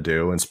want to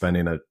do and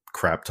spending a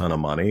crap ton of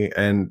money.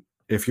 And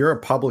if you're a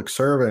public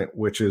servant,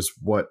 which is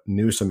what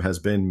Newsom has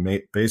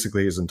been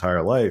basically his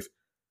entire life,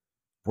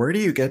 where do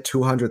you get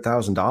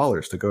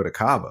 $200,000 to go to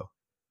Cabo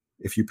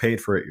if you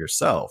paid for it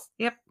yourself?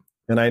 Yep.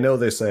 And I know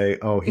they say,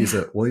 oh, he's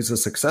a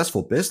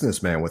successful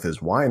businessman with his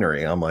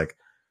winery. I'm like,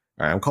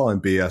 all right, I'm calling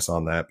BS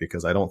on that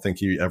because I don't think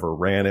he ever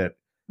ran it.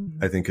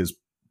 I think his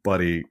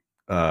buddy,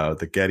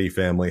 the Getty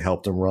family,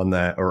 helped him run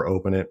that or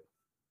open it.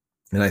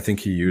 And I think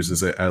he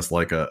uses it as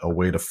like a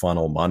way to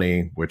funnel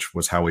money, which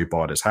was how he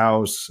bought his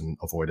house and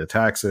avoided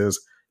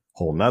taxes.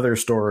 Whole nother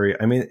story.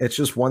 I mean, it's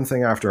just one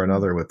thing after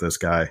another with this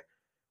guy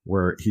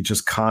where he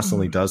just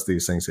constantly does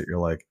these things that you're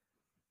like,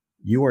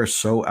 you are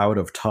so out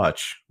of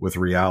touch with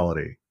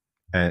reality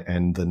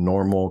and the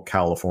normal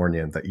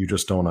Californian that you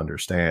just don't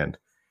understand.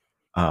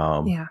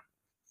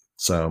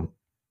 So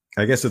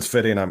I guess it's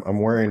fitting.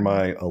 I'm wearing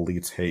my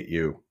Elites Hate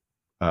You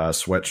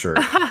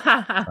sweatshirt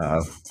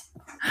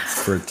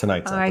for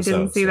tonight's episode. I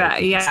didn't see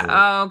that. Yeah.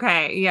 Oh,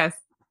 okay. Yes.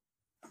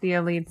 The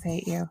Elites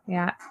Hate You.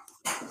 Yeah.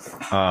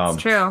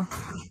 It's true.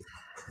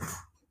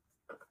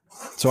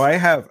 So I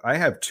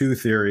have two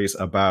theories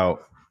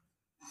about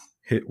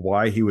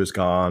why he was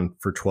gone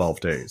for 12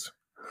 days.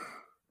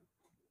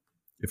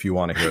 If you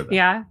want to hear them.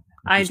 Yeah,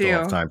 I still do.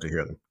 have time to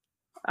hear them.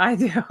 I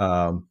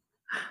do.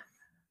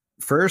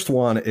 First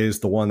one is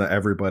the one that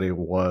everybody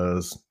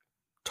was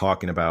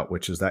talking about,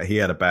 which is that he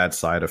had a bad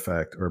side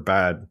effect or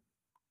bad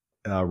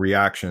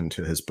reaction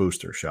to his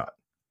booster shot.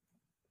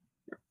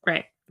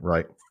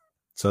 Right.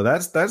 So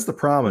that's the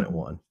prominent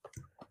one.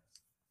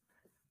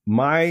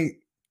 My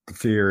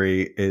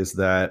theory is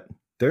that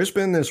there's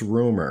been this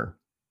rumor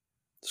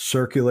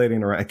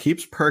circulating around. It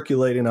keeps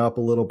percolating up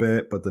a little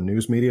bit, but the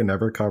news media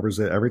never covers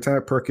it. Every time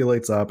it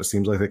percolates up, it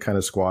seems like they kind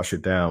of squash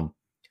it down.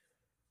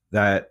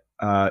 That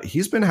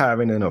he's been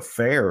having an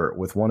affair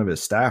with one of his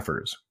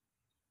staffers.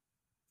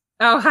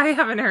 Oh, I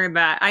haven't heard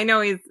that. I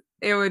know it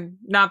would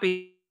not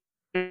be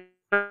an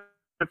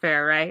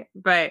affair, right?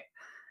 But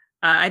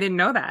I didn't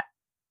know that.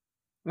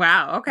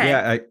 Wow. Okay.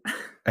 Yeah,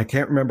 I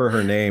can't remember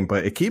her name,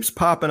 but it keeps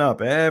popping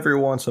up every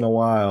once in a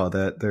while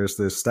that there's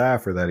this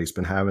staffer that he's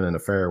been having an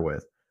affair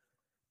with.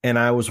 And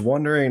I was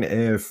wondering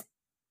if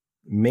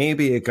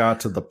maybe it got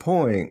to the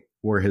point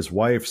where his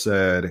wife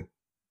said,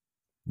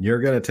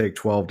 you're going to take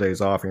 12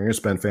 days off and you're going to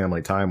spend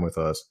family time with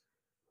us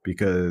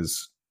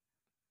because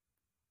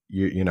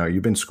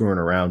you've been screwing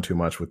around too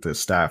much with this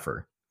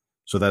staffer.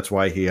 So that's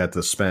why he had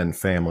to spend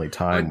family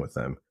time with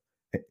him.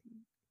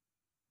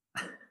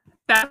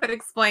 That would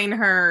explain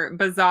her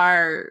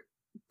bizarre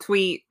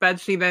tweet that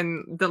she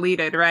then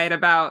deleted, right?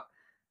 About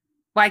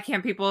why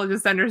can't people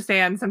just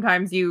understand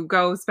sometimes you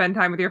go spend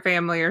time with your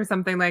family or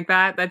something like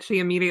that, that she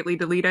immediately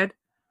deleted.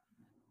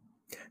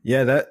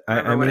 Yeah,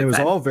 I mean, it was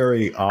all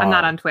very odd. I'm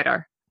not on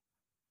Twitter.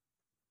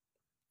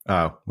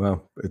 Oh,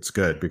 well, it's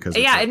good because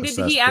and did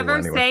he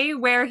ever say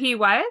where he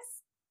was?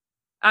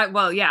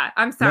 Well, yeah,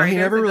 I'm sorry. No, he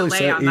never really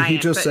said. He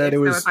just said it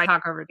was. If I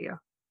talk over to you.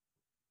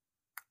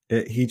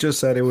 He just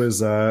said it was.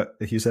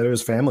 He said it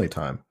was family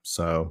time.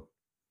 So,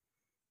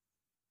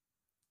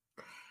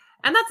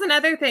 and that's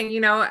another thing.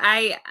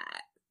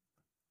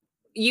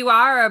 You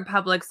are a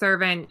public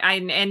servant,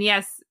 and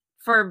yes,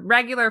 for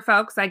regular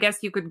folks, I guess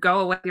you could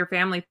go with your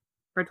family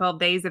for 12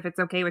 days if it's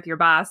okay with your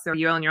boss or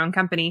you own your own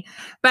company.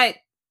 But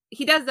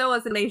he does owe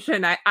us a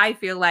nation. I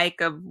feel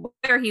like of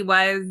where he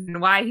was and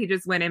why he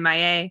just went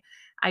MIA.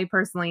 I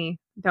personally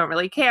don't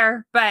really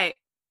care, but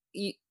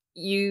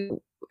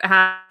you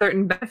have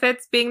certain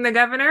benefits being the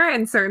governor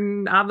and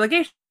certain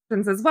obligations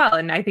as well.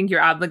 And I think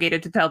you're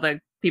obligated to tell the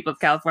people of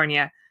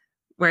California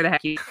where the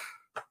heck you.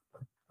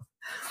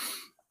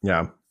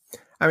 Yeah.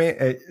 I mean,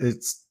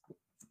 it's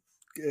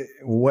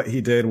what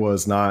he did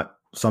was not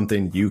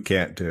something you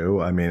can't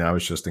do. I mean, I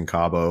was just in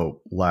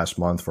Cabo last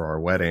month for our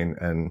wedding,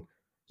 and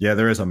yeah,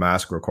 there is a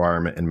mask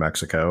requirement in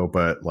Mexico,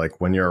 but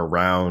like when you're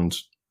around,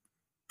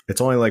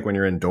 it's only like when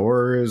you're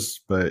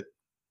indoors, but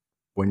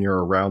when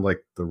you're around like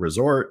the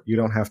resort, you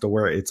don't have to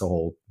wear it. It's a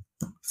whole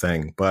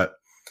thing, but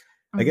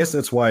I guess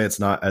that's why it's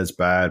not as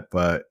bad,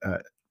 but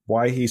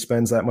why he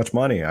spends that much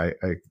money,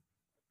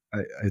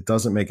 it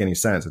doesn't make any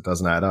sense. It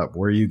doesn't add up.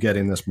 Where are you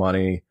getting this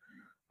money?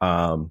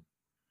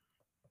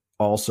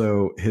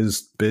 Also,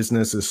 his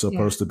business is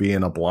supposed to be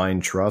in a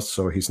blind trust,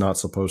 so he's not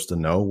supposed to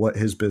know what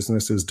his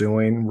business is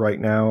doing right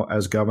now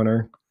as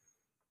governor.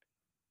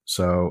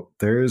 So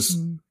there's,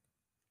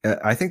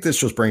 I think this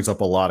just brings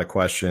up a lot of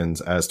questions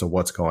as to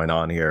what's going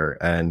on here.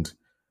 And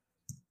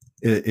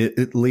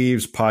it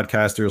leaves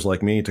podcasters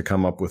like me to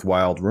come up with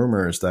wild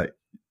rumors that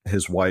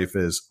his wife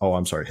is,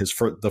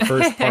 the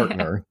first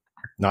partner,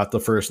 not the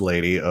first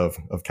lady of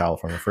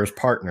California, first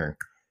partner,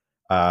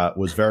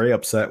 was very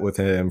upset with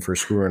him for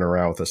screwing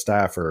around with a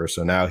staffer.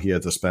 So now he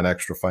had to spend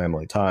extra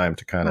family time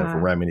to kind of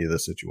remedy the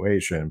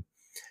situation.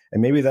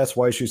 And maybe that's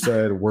why she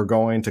said, we're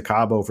going to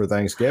Cabo for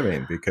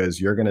Thanksgiving because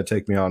you're going to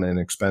take me on an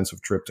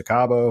expensive trip to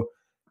Cabo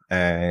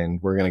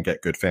and we're going to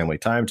get good family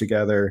time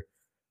together.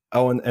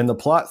 Oh, and the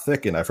plot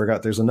thickened. I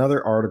forgot. There's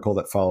another article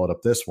that followed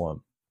up this one.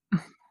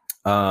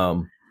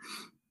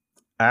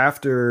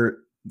 After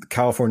the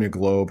California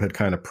Globe had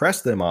kind of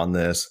pressed them on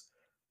this,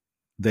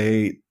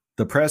 the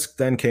press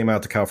then came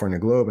out to California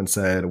Globe and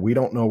said, we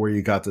don't know where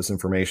you got this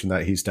information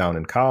that he's down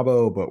in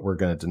Cabo, but we're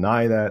going to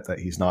deny that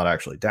he's not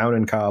actually down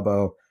in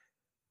Cabo.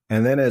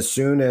 And then as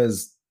soon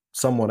as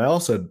someone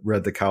else had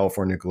read the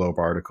California Globe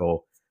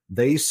article,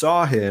 they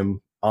saw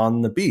him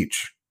on the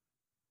beach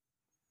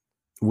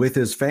with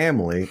his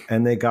family,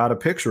 and they got a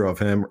picture of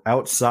him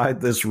outside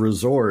this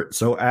resort.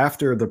 So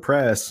after the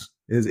press,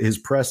 his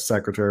press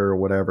secretary or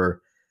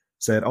whatever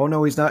said, oh,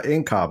 no, he's not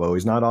in Cabo.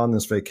 He's not on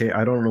this vacation.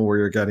 I don't know where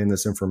you're getting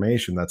this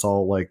information. That's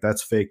all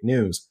that's fake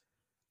news.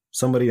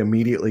 Somebody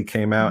immediately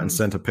came out and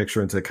sent a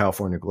picture into the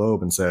California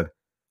Globe and said,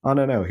 oh,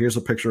 no, here's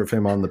a picture of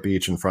him on the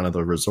beach in front of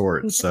the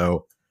resort.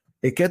 So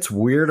it gets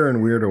weirder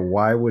and weirder.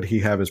 Why would he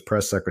have his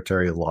press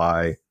secretary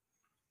lie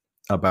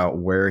about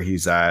where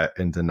he's at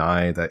and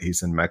deny that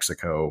he's in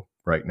Mexico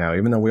right now,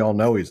 even though we all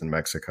know he's in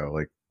Mexico?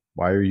 Like,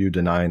 why are you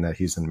denying that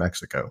he's in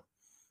Mexico?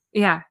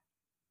 Yeah.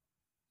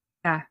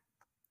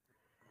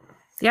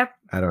 Yep.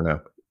 I don't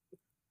know.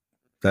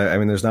 I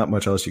mean, there's not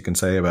much else you can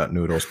say about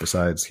Noodles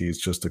besides he's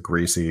just a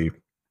greasy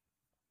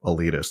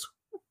elitist.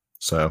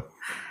 So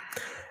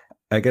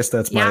I guess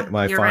that's Yeah,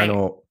 my you're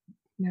final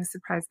No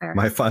surprise there.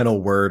 my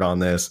final word on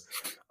this.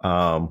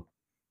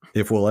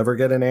 If we'll ever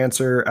get an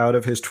answer out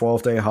of his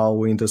 12-day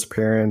Halloween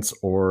disappearance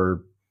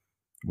or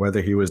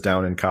whether he was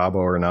down in Cabo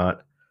or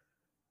not,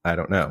 I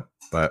don't know.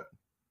 But,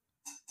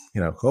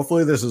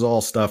 hopefully this is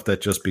all stuff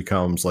that just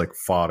becomes like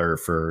fodder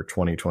for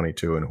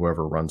 2022 and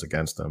whoever runs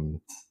against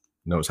him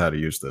knows how to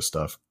use this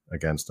stuff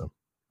against him.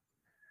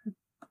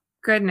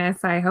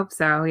 Goodness, I hope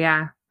so.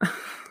 Yeah.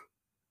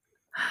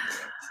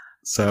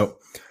 So,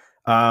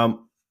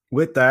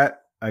 with that,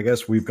 I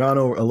guess we've gone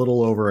over a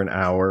little over an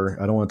hour.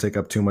 I don't want to take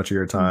up too much of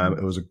your time.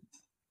 It was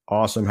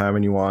awesome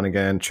having you on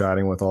again,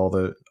 chatting with all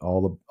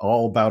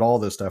about all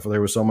this stuff.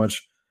 There was so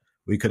much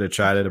we could have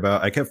chatted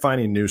about. I kept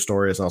finding new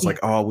stories, and I was like,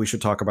 "Oh, we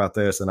should talk about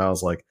this." And I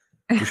was like,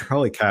 "We should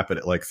probably cap it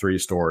at like 3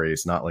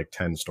 stories, not like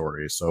 10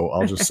 stories." So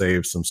I'll just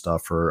save some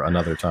stuff for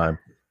another time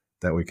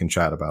that we can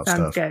chat about Sounds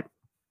stuff. Good.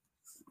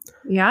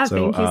 Yeah,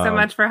 So, thank you so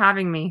much for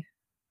having me.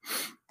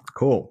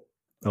 Cool.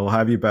 I'll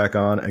have you back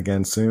on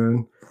again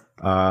soon.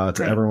 To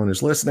Great. everyone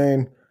who's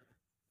listening,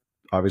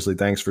 obviously,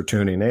 thanks for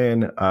tuning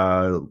in.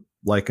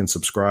 Like and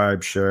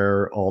subscribe,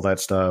 share, all that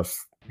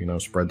stuff.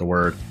 Spread the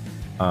word.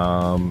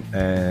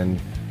 And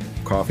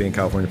Coffee and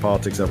California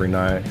Politics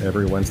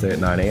every Wednesday at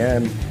 9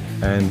 a.m.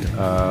 And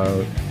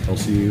I'll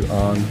see you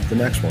on the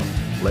next one.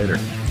 Later.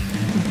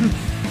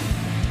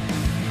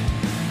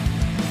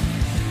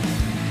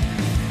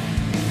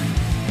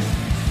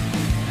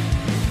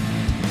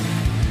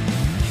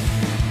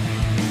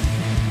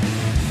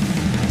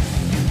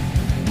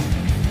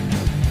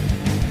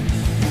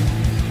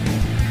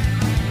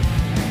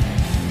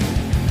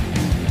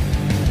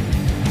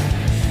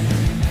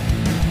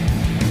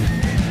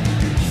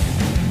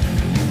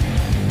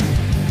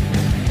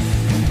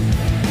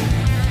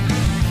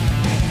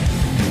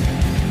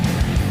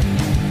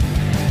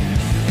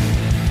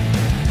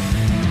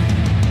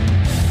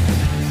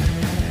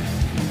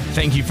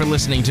 Thank you for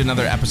listening to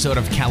another episode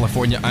of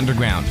California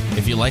Underground.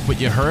 If you like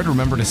what you heard,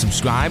 remember to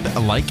subscribe,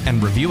 like,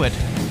 and review it,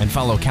 and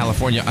follow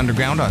California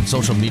Underground on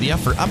social media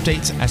for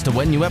updates as to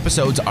when new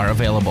episodes are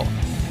available.